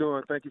 how you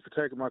doing? Thank you for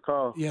taking my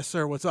call. Yes,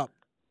 sir. What's up?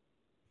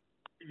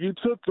 You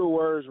took the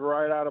words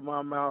right out of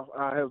my mouth.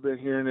 I have been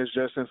hearing this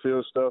Justin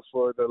Fields stuff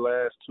for the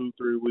last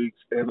 2-3 weeks,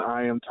 and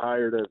I am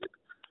tired of it.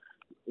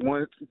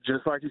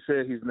 Just like you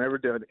said, he's never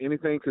done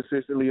anything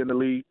consistently in the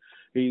league.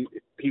 He's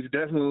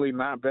definitely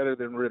not better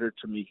than Ritter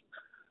to me.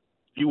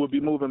 You would be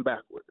moving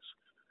backwards.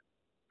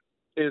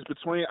 It's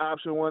between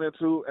option 1 and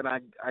 2, and I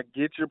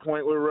get your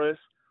point with Russ.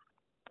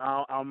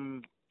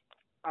 I'm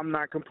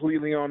not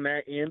completely on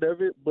that end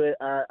of it, but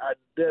I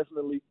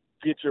definitely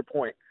get your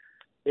point.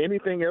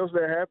 Anything else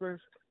that happens,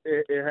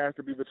 it has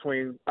to be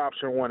between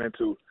option 1 and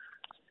 2.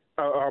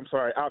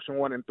 Option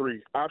 1 and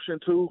 3. Option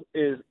 2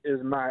 is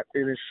not,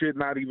 and it should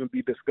not even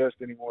be discussed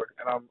anymore,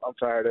 and I'm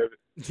tired of it.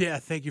 Yeah,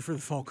 thank you for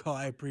the phone call.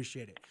 I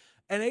appreciate it.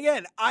 And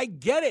again, I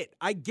get it.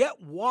 I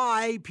get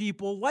why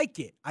people like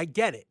it. I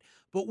get it.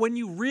 But when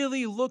you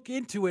really look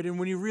into it and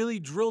when you really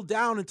drill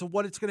down into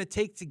what it's going to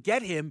take to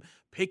get him,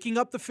 picking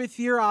up the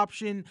fifth-year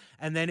option,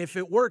 and then if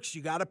it works,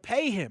 you got to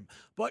pay him.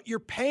 But you're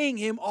paying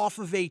him off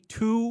of a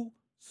too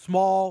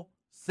small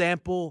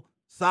sample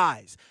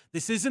size.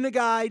 This isn't a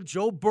guy,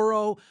 Joe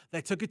Burrow,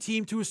 that took a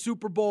team to a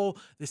Super Bowl.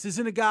 This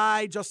isn't a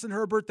guy, Justin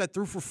Herbert, that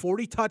threw for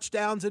 40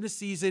 touchdowns in a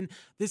season.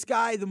 This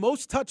guy, the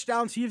most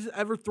touchdowns he's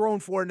ever thrown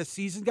for in a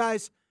season,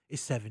 guys,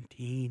 is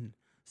 17.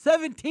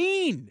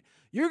 17!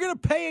 You're going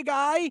to pay a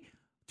guy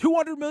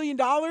 $200 million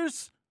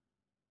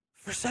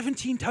for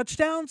 17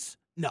 touchdowns?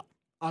 No,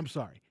 I'm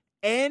sorry.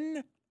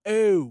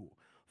 N-O.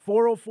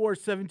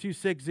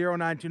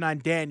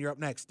 404-726-0929. Dan, you're up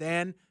next.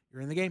 Dan,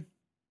 you're in the game.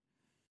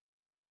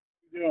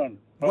 Doing?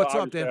 What's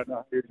up, Dan?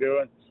 How you're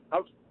doing?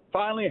 I'm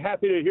finally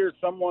happy to hear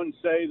someone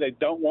say they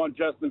don't want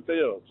Justin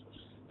Fields.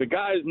 The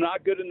guy is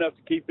not good enough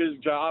to keep his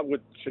job with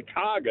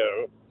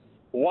Chicago.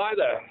 Why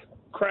the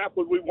crap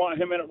would we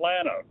want him in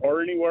Atlanta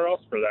or anywhere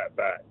else for that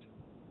fact?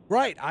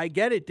 Right. I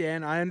get it,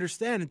 Dan. I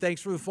understand. And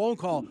thanks for the phone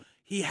call.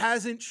 He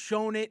hasn't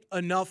shown it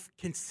enough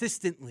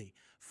consistently.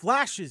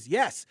 Flashes,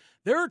 yes.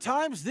 There are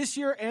times this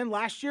year and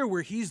last year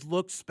where he's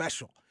looked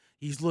special.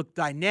 He's looked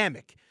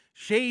dynamic.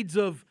 Shades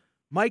of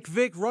Mike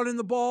Vick running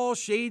the ball,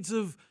 shades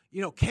of,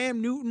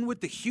 Cam Newton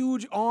with the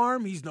huge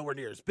arm. He's nowhere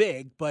near as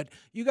big, but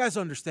you guys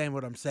understand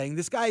what I'm saying.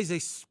 This guy is a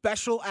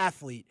special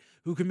athlete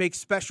who can make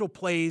special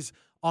plays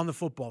on the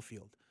football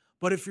field.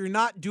 But if you're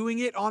not doing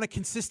it on a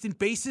consistent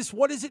basis,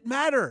 what does it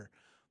matter?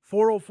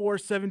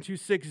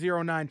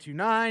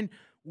 404-726-0929.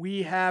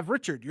 We have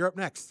Richard. You're up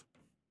next.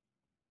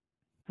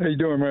 How you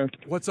doing, man?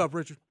 What's up,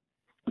 Richard?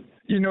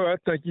 I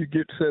think you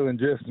get selling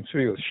Justin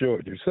Fields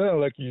short. You sound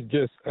like you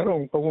just, I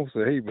won't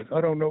say hey, but I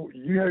don't know.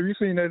 Have you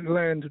seen that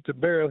line that the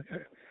Bear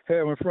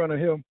have in front of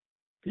him?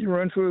 He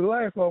runs for his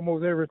life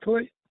almost every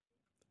play.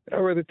 I'd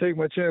rather take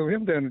my chance with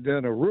him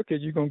than a rookie.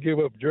 You're going to give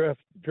up draft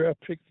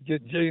picks to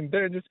get Jaden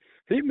Daniels.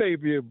 He may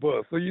be a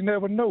bust, so you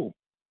never know.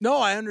 No,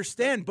 I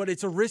understand, but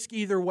it's a risk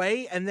either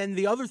way. And then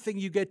the other thing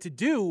you get to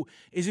do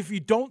is if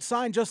you don't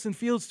sign Justin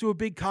Fields to a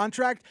big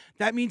contract,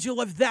 that means you'll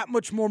have that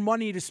much more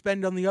money to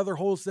spend on the other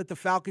holes that the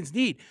Falcons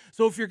need.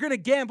 So if you're going to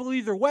gamble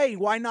either way,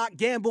 why not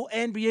gamble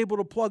and be able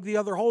to plug the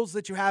other holes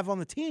that you have on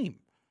the team?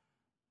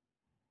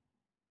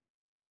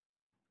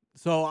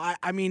 So,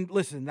 I mean,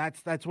 listen,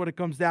 that's what it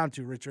comes down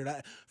to, Richard.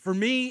 For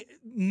me,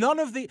 none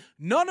of the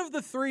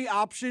three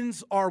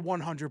options are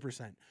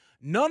 100%.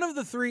 None of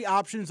the three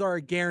options are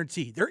a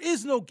guarantee. There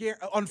is no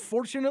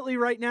unfortunately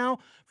right now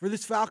for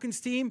this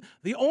Falcons team,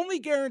 the only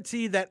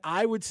guarantee that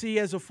I would see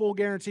as a full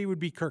guarantee would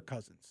be Kirk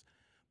Cousins.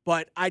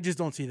 But I just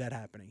don't see that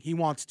happening. He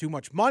wants too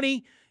much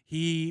money.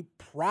 He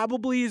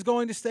probably is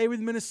going to stay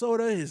with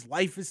Minnesota. His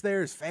life is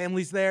there. His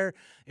family's there.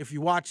 If you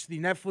watch the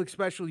Netflix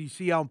special, you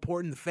see how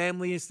important the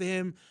family is to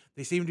him.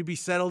 They seem to be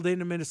settled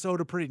into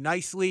Minnesota pretty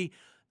nicely.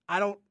 I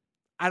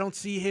don't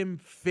see him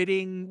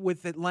fitting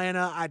with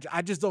Atlanta.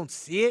 I just don't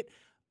see it.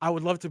 I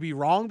would love to be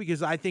wrong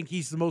because I think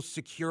he's the most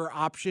secure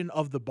option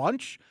of the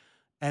bunch.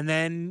 And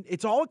then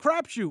it's all a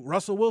crapshoot.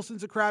 Russell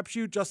Wilson's a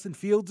crapshoot. Justin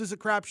Fields is a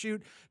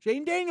crapshoot.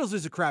 Jayden Daniels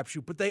is a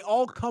crapshoot. But they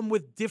all come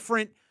with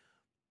different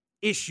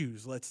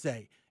issues, let's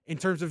say, in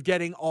terms of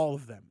getting all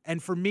of them.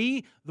 And for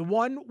me, the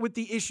one with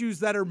the issues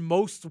that are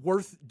most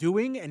worth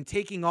doing and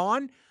taking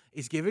on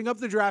is giving up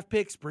the draft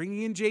picks,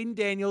 bringing in Jayden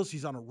Daniels.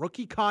 He's on a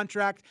rookie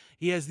contract.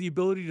 He has the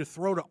ability to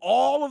throw to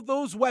all of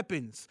those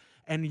weapons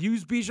and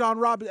use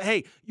Bijan Robinson.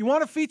 Hey, you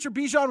want to feature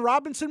Bijan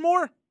Robinson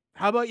more?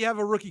 How about you have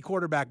a rookie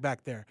quarterback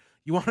back there?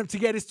 You want him to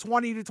get his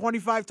 20 to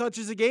 25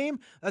 touches a game?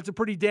 That's a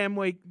pretty damn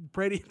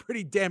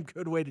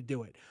good way to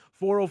do it.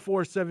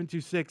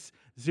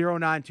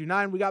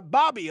 404-726-0929. We got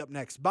Bobby up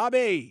next.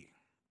 Bobby.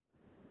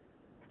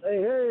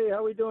 Hey,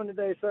 how we doing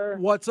today, sir?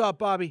 What's up,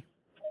 Bobby?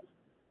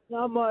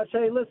 Not much.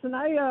 Hey, listen,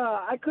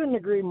 I couldn't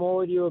agree more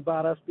with you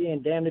about us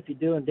being damned if you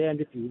do and damned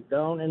if you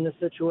don't in this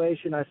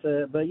situation. I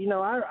said, but,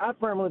 I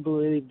firmly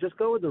believe just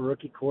go with the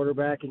rookie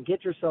quarterback and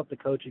get yourself the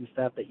coaching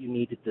staff that you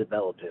need to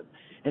develop him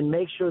and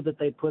make sure that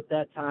they put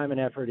that time and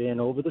effort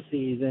in over the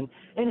season,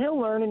 and he'll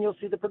learn and you'll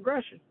see the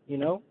progression.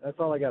 That's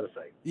all I got to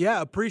say.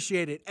 Yeah,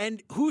 appreciate it.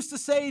 And who's to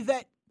say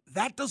that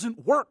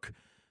doesn't work?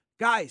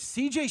 Guys,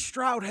 C.J.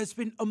 Stroud has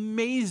been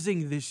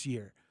amazing this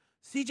year.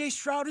 C.J.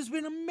 Stroud has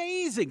been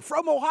amazing.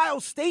 From Ohio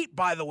State,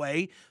 by the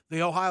way.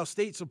 The Ohio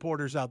State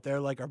supporters out there,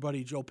 like our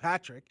buddy Joe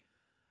Patrick.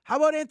 How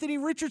about Anthony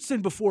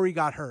Richardson before he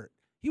got hurt?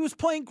 He was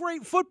playing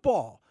great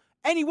football.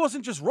 And he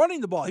wasn't just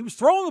running the ball. He was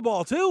throwing the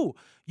ball, too.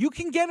 You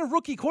can get a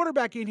rookie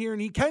quarterback in here,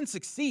 and he can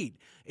succeed.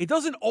 It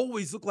doesn't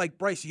always look like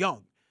Bryce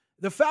Young.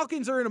 The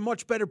Falcons are in a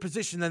much better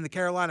position than the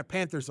Carolina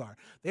Panthers are.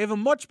 They have a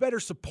much better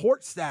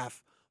support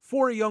staff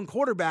for a young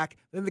quarterback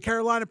than the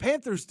Carolina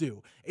Panthers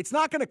do. It's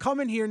not going to come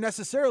in here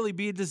necessarily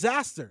be a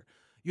disaster.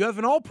 You have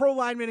an all-pro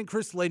lineman in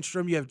Chris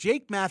Lindstrom. You have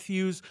Jake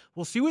Matthews.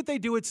 We'll see what they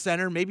do at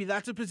center. Maybe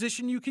that's a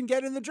position you can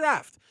get in the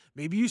draft.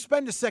 Maybe you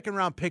spend a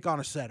second-round pick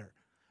on a center.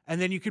 And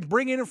then you can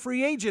bring in a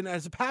free agent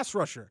as a pass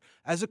rusher,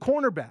 as a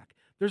cornerback.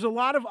 There's a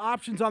lot of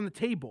options on the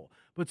table.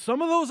 But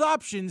some of those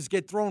options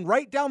get thrown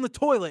right down the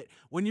toilet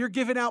when you're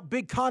giving out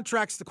big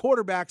contracts to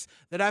quarterbacks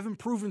that haven't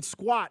proven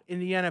squat in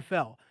the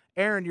NFL.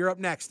 Aaron, you're up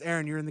next.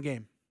 Aaron, you're in the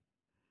game.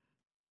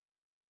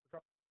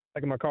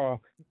 Taking my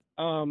call.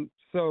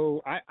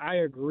 So I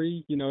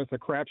agree. It's a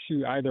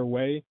crapshoot either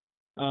way.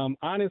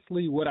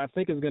 Honestly, what I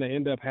think is going to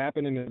end up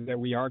happening is that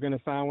we are going to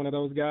sign one of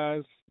those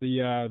guys,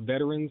 the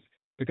veterans,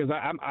 because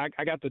I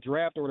got the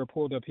draft order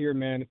pulled up here,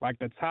 man. Like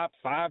the top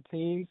 5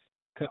 teams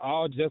could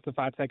all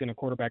justify taking a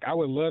quarterback. I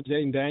would love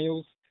Jayden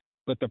Daniels,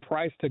 but the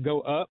price to go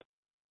up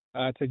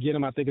to get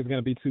him, I think, is going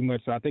to be too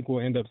much. So I think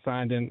we'll end up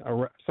signing a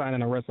Russell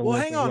Wilson. Well,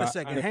 hang on a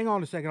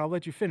second. I'll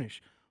let you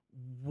finish.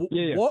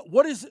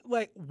 What is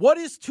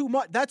too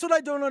much? That's what I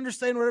don't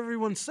understand what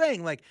everyone's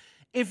saying. Like,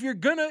 if you're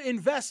going to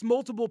invest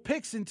multiple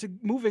picks into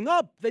moving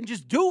up, then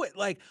just do it.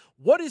 Like,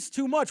 what is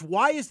too much?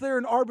 Why is there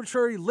an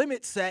arbitrary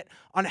limit set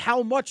on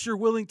how much you're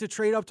willing to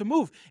trade up to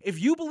move?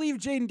 If you believe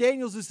Jayden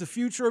Daniels is the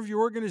future of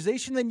your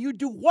organization, then you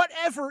do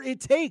whatever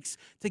it takes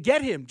to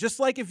get him. Just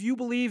like if you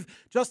believe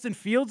Justin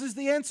Fields is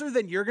the answer,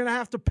 then you're going to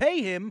have to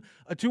pay him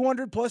a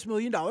 $200+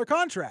 million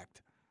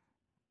contract.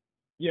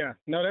 Yeah,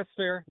 no, that's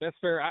fair. That's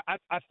fair.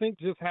 I think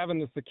just having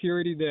the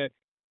security that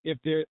if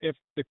the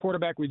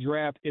quarterback we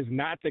draft is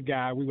not the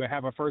guy, we would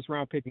have a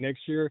first-round pick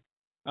next year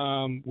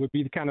would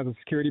be kind of the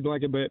security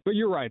blanket. But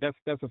you're right. That's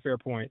a fair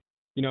point.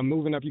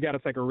 Moving up, you got to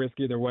take a risk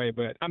either way.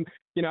 But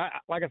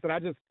like I said, I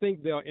just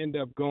think they'll end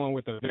up going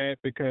with a vet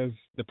because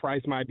the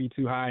price might be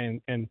too high.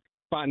 And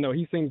Fontenot,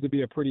 he seems to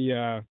be a pretty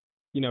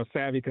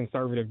savvy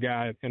conservative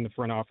guy in the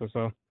front office.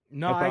 So.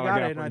 No, I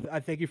got it, and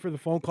I thank you for the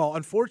phone call.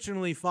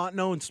 Unfortunately,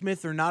 Fontenot and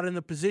Smith are not in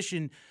the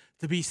position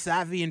to be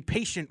savvy and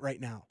patient right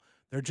now.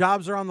 Their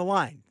jobs are on the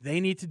line. They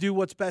need to do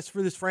what's best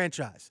for this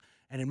franchise.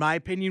 And in my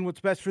opinion, what's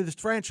best for this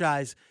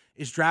franchise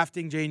is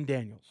drafting Jayden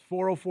Daniels.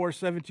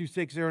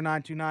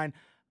 404-726-0929.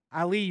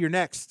 Ali, you're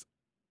next.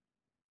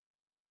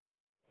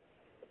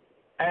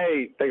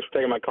 Hey, thanks for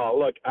taking my call.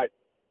 Look, I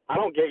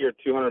don't get your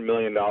 $200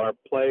 million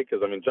play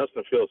because,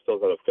 Justin Fields still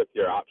has a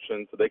 5th-year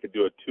option, so they could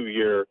do a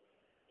 2-year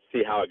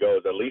see how it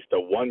goes, at least a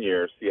 1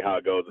 year, see how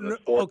it goes in the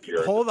 4th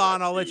year. Hold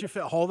on, I'll let you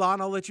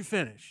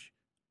finish.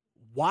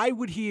 Why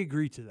would he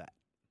agree to that?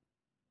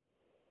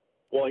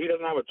 Well, he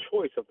doesn't have a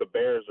choice if the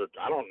Bears are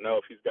 – I don't know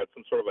if he's got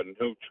some sort of a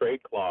new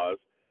trade clause.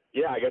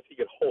 Yeah, I guess he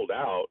could hold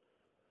out,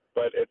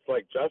 but it's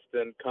like,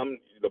 Justin,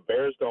 the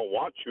Bears don't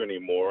want you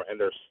anymore, and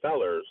they're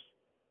sellers.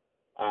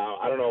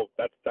 I don't know.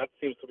 That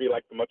seems to be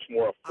like the much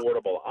more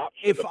affordable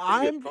option. If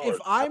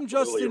I'm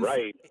Justin –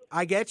 right.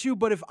 I get you,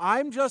 but if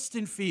I'm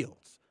Justin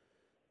Fields –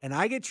 and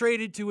I get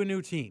traded to a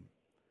new team,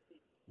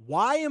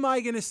 why am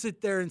I going to sit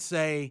there and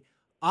say,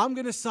 I'm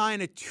going to sign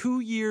a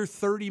 2-year,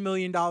 $30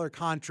 million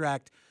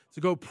contract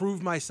to go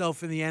prove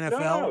myself in the NFL?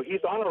 No,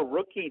 he's on a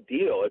rookie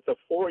deal. It's a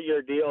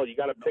 4-year deal. You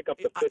got to pick up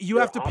the fifth you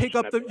have to pick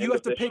up the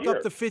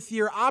year.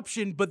 fifth-year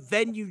option, but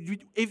then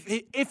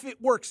if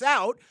it works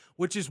out,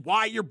 which is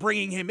why you're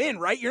bringing him in,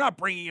 right? You're not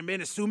bringing him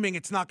in assuming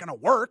it's not going to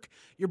work.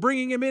 You're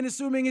bringing him in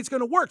assuming it's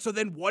going to work. So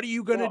then what are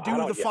you going to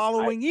do the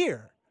following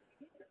year?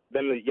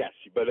 Then yes,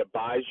 but it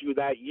buys you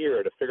that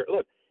year to figure.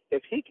 Look,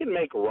 if he can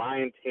make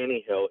Ryan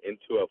Tannehill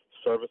into a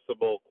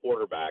serviceable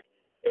quarterback,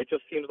 it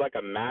just seems like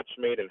a match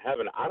made in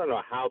heaven. I don't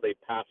know how they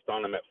passed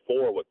on him at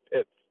 4 with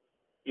Pitts,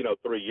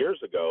 3 years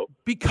ago.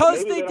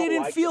 Because they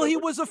didn't feel he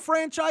was a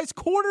franchise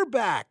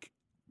quarterback.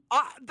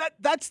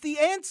 That's the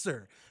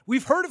answer.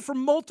 We've heard it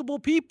from multiple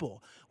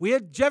people. We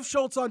had Jeff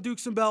Schultz on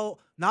Dukes and Bell,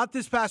 not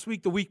this past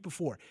week, the week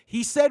before.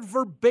 He said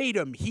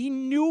verbatim, he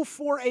knew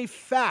for a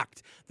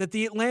fact that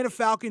the Atlanta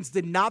Falcons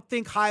did not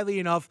think highly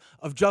enough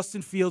of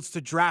Justin Fields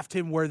to draft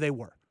him where they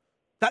were.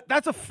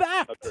 That's a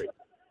fact. Agreed.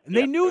 And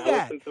they knew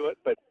that. Listen to it,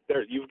 but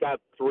you've got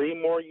 3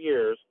 more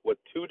years with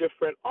 2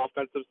 different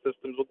offensive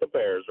systems with the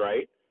Bears,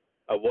 right,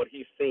 of what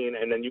he's seen,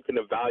 and then you can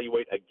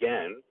evaluate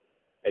again,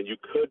 and you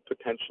could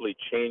potentially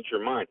change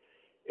your mind.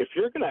 If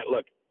you're going to –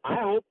 look, I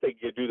hope they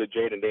do the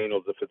Jaden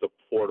Daniels if it's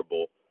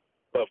affordable,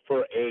 but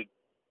for a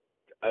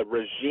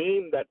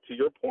regime that, to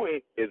your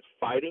point, is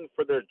fighting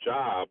for their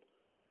job,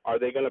 are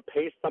they going to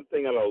pay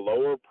something at a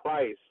lower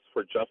price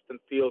for Justin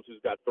Fields,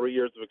 who's got 3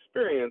 years of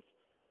experience,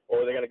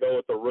 or are they going to go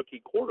with the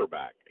rookie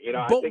quarterback?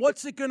 But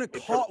what's it going to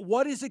cost?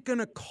 What is it going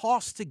to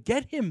cost to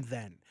get him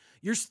then?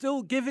 You're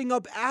still giving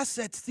up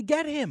assets to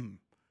get him.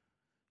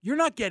 You're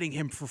not getting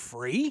him for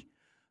free.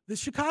 The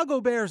Chicago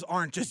Bears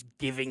aren't just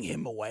giving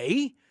him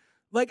away.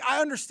 Like,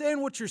 I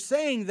understand what you're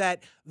saying,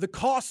 that the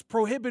cost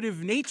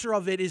prohibitive nature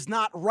of it is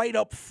not right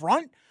up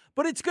front,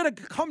 but it's going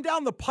to come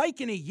down the pike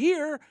in a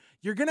year.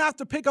 You're going to have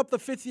to pick up the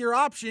 5th-year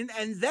option,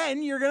 and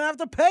then you're going to have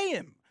to pay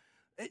him.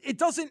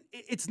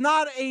 It's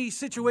not a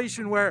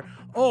situation where,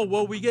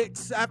 we get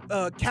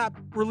cap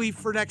relief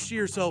for next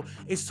year, so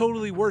it's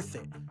totally worth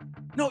it.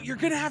 No, you're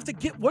going to have to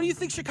get, what do you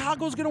think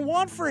Chicago's going to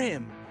want for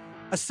him?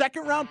 A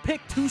 2nd-round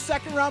pick, 2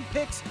 second-round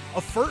picks,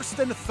 a 1st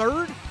and a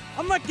 3rd?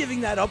 I'm not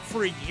giving that up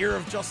for a year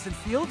of Justin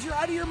Fields. You're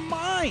out of your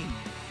mind.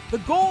 The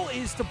goal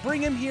is to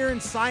bring him here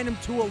and sign him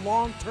to a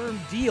long-term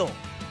deal.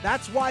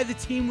 That's why the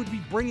team would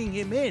be bringing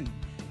him in.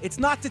 It's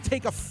not to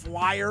take a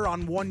flyer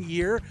on 1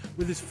 year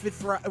with his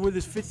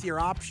 5th-year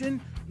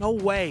option. No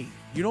way.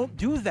 You don't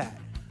do that.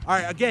 All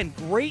right, again,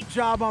 great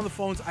job on the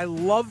phones. I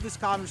love this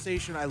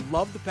conversation. I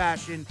love the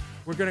passion.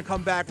 We're going to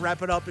come back,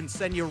 wrap it up, and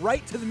send you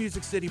right to the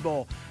Music City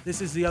Bowl.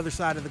 This is The Other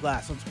Side of the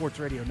Glass on Sports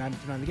Radio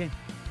 92.9 The Game.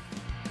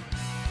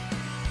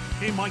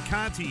 Hey, Mike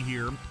Conti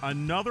here.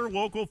 Another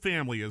local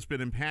family has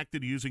been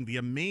impacted using the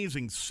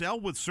amazing Sell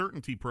with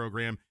Certainty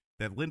program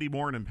that Lindy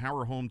Moore and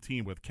Empower Home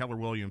Team with Keller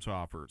Williams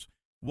offers.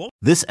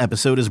 This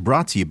episode is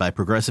brought to you by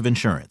Progressive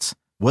Insurance.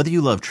 Whether you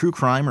love true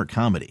crime or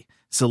comedy,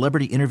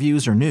 celebrity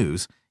interviews or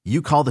news,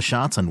 you call the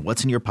shots on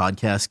what's in your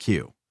podcast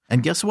queue.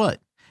 And guess what?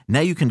 Now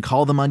you can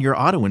call them on your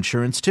auto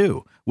insurance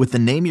too with the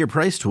Name Your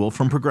Price tool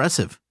from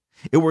Progressive.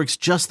 It works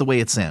just the way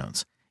it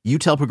sounds. You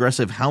tell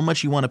Progressive how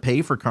much you want to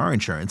pay for car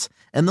insurance,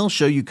 and they'll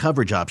show you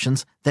coverage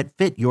options that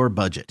fit your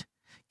budget.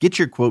 Get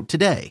your quote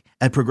today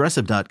at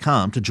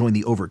Progressive.com to join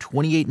the over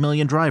 28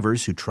 million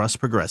drivers who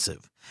trust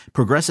Progressive.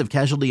 Progressive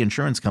Casualty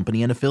Insurance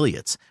Company and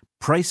Affiliates.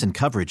 Price and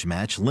coverage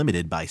match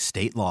limited by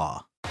state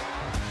law.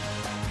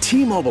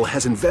 T-Mobile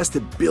has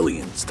invested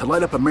billions to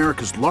light up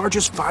America's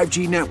largest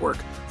 5G network,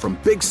 from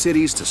big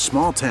cities to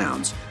small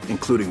towns,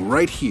 including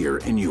right here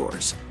in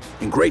yours.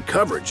 And great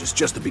coverage is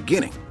just the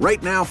beginning.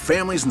 Right now,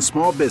 families and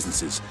small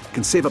businesses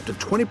can save up to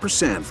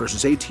 20%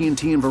 versus AT&T and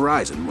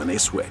Verizon when they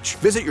switch.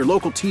 Visit your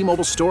local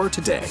T-Mobile store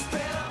today.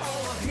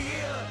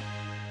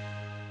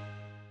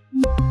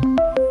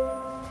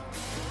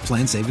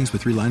 Plan savings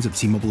with 3 lines of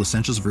T-Mobile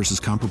Essentials versus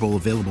comparable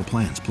available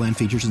plans. Plan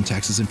features and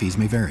taxes and fees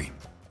may vary.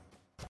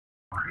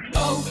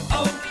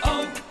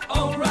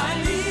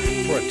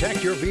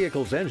 Protect your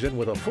vehicle's engine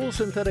with a full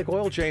synthetic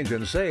oil change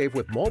and save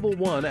with Mobile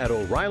One at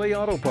O'Reilly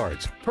Auto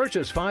Parts.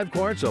 Purchase 5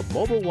 quarts of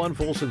Mobile One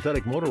full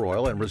synthetic motor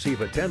oil and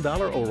receive a $10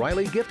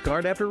 O'Reilly gift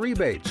card after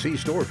rebate. See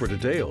store for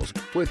details.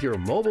 With your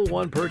Mobile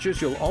One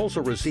purchase, you'll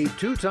also receive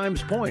 2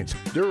 times points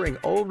during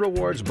O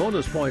Rewards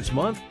Bonus Points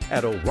Month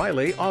at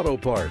O'Reilly Auto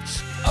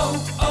Parts.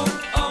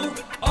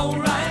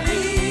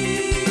 O'Reilly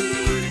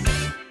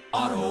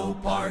Auto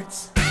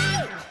Parts.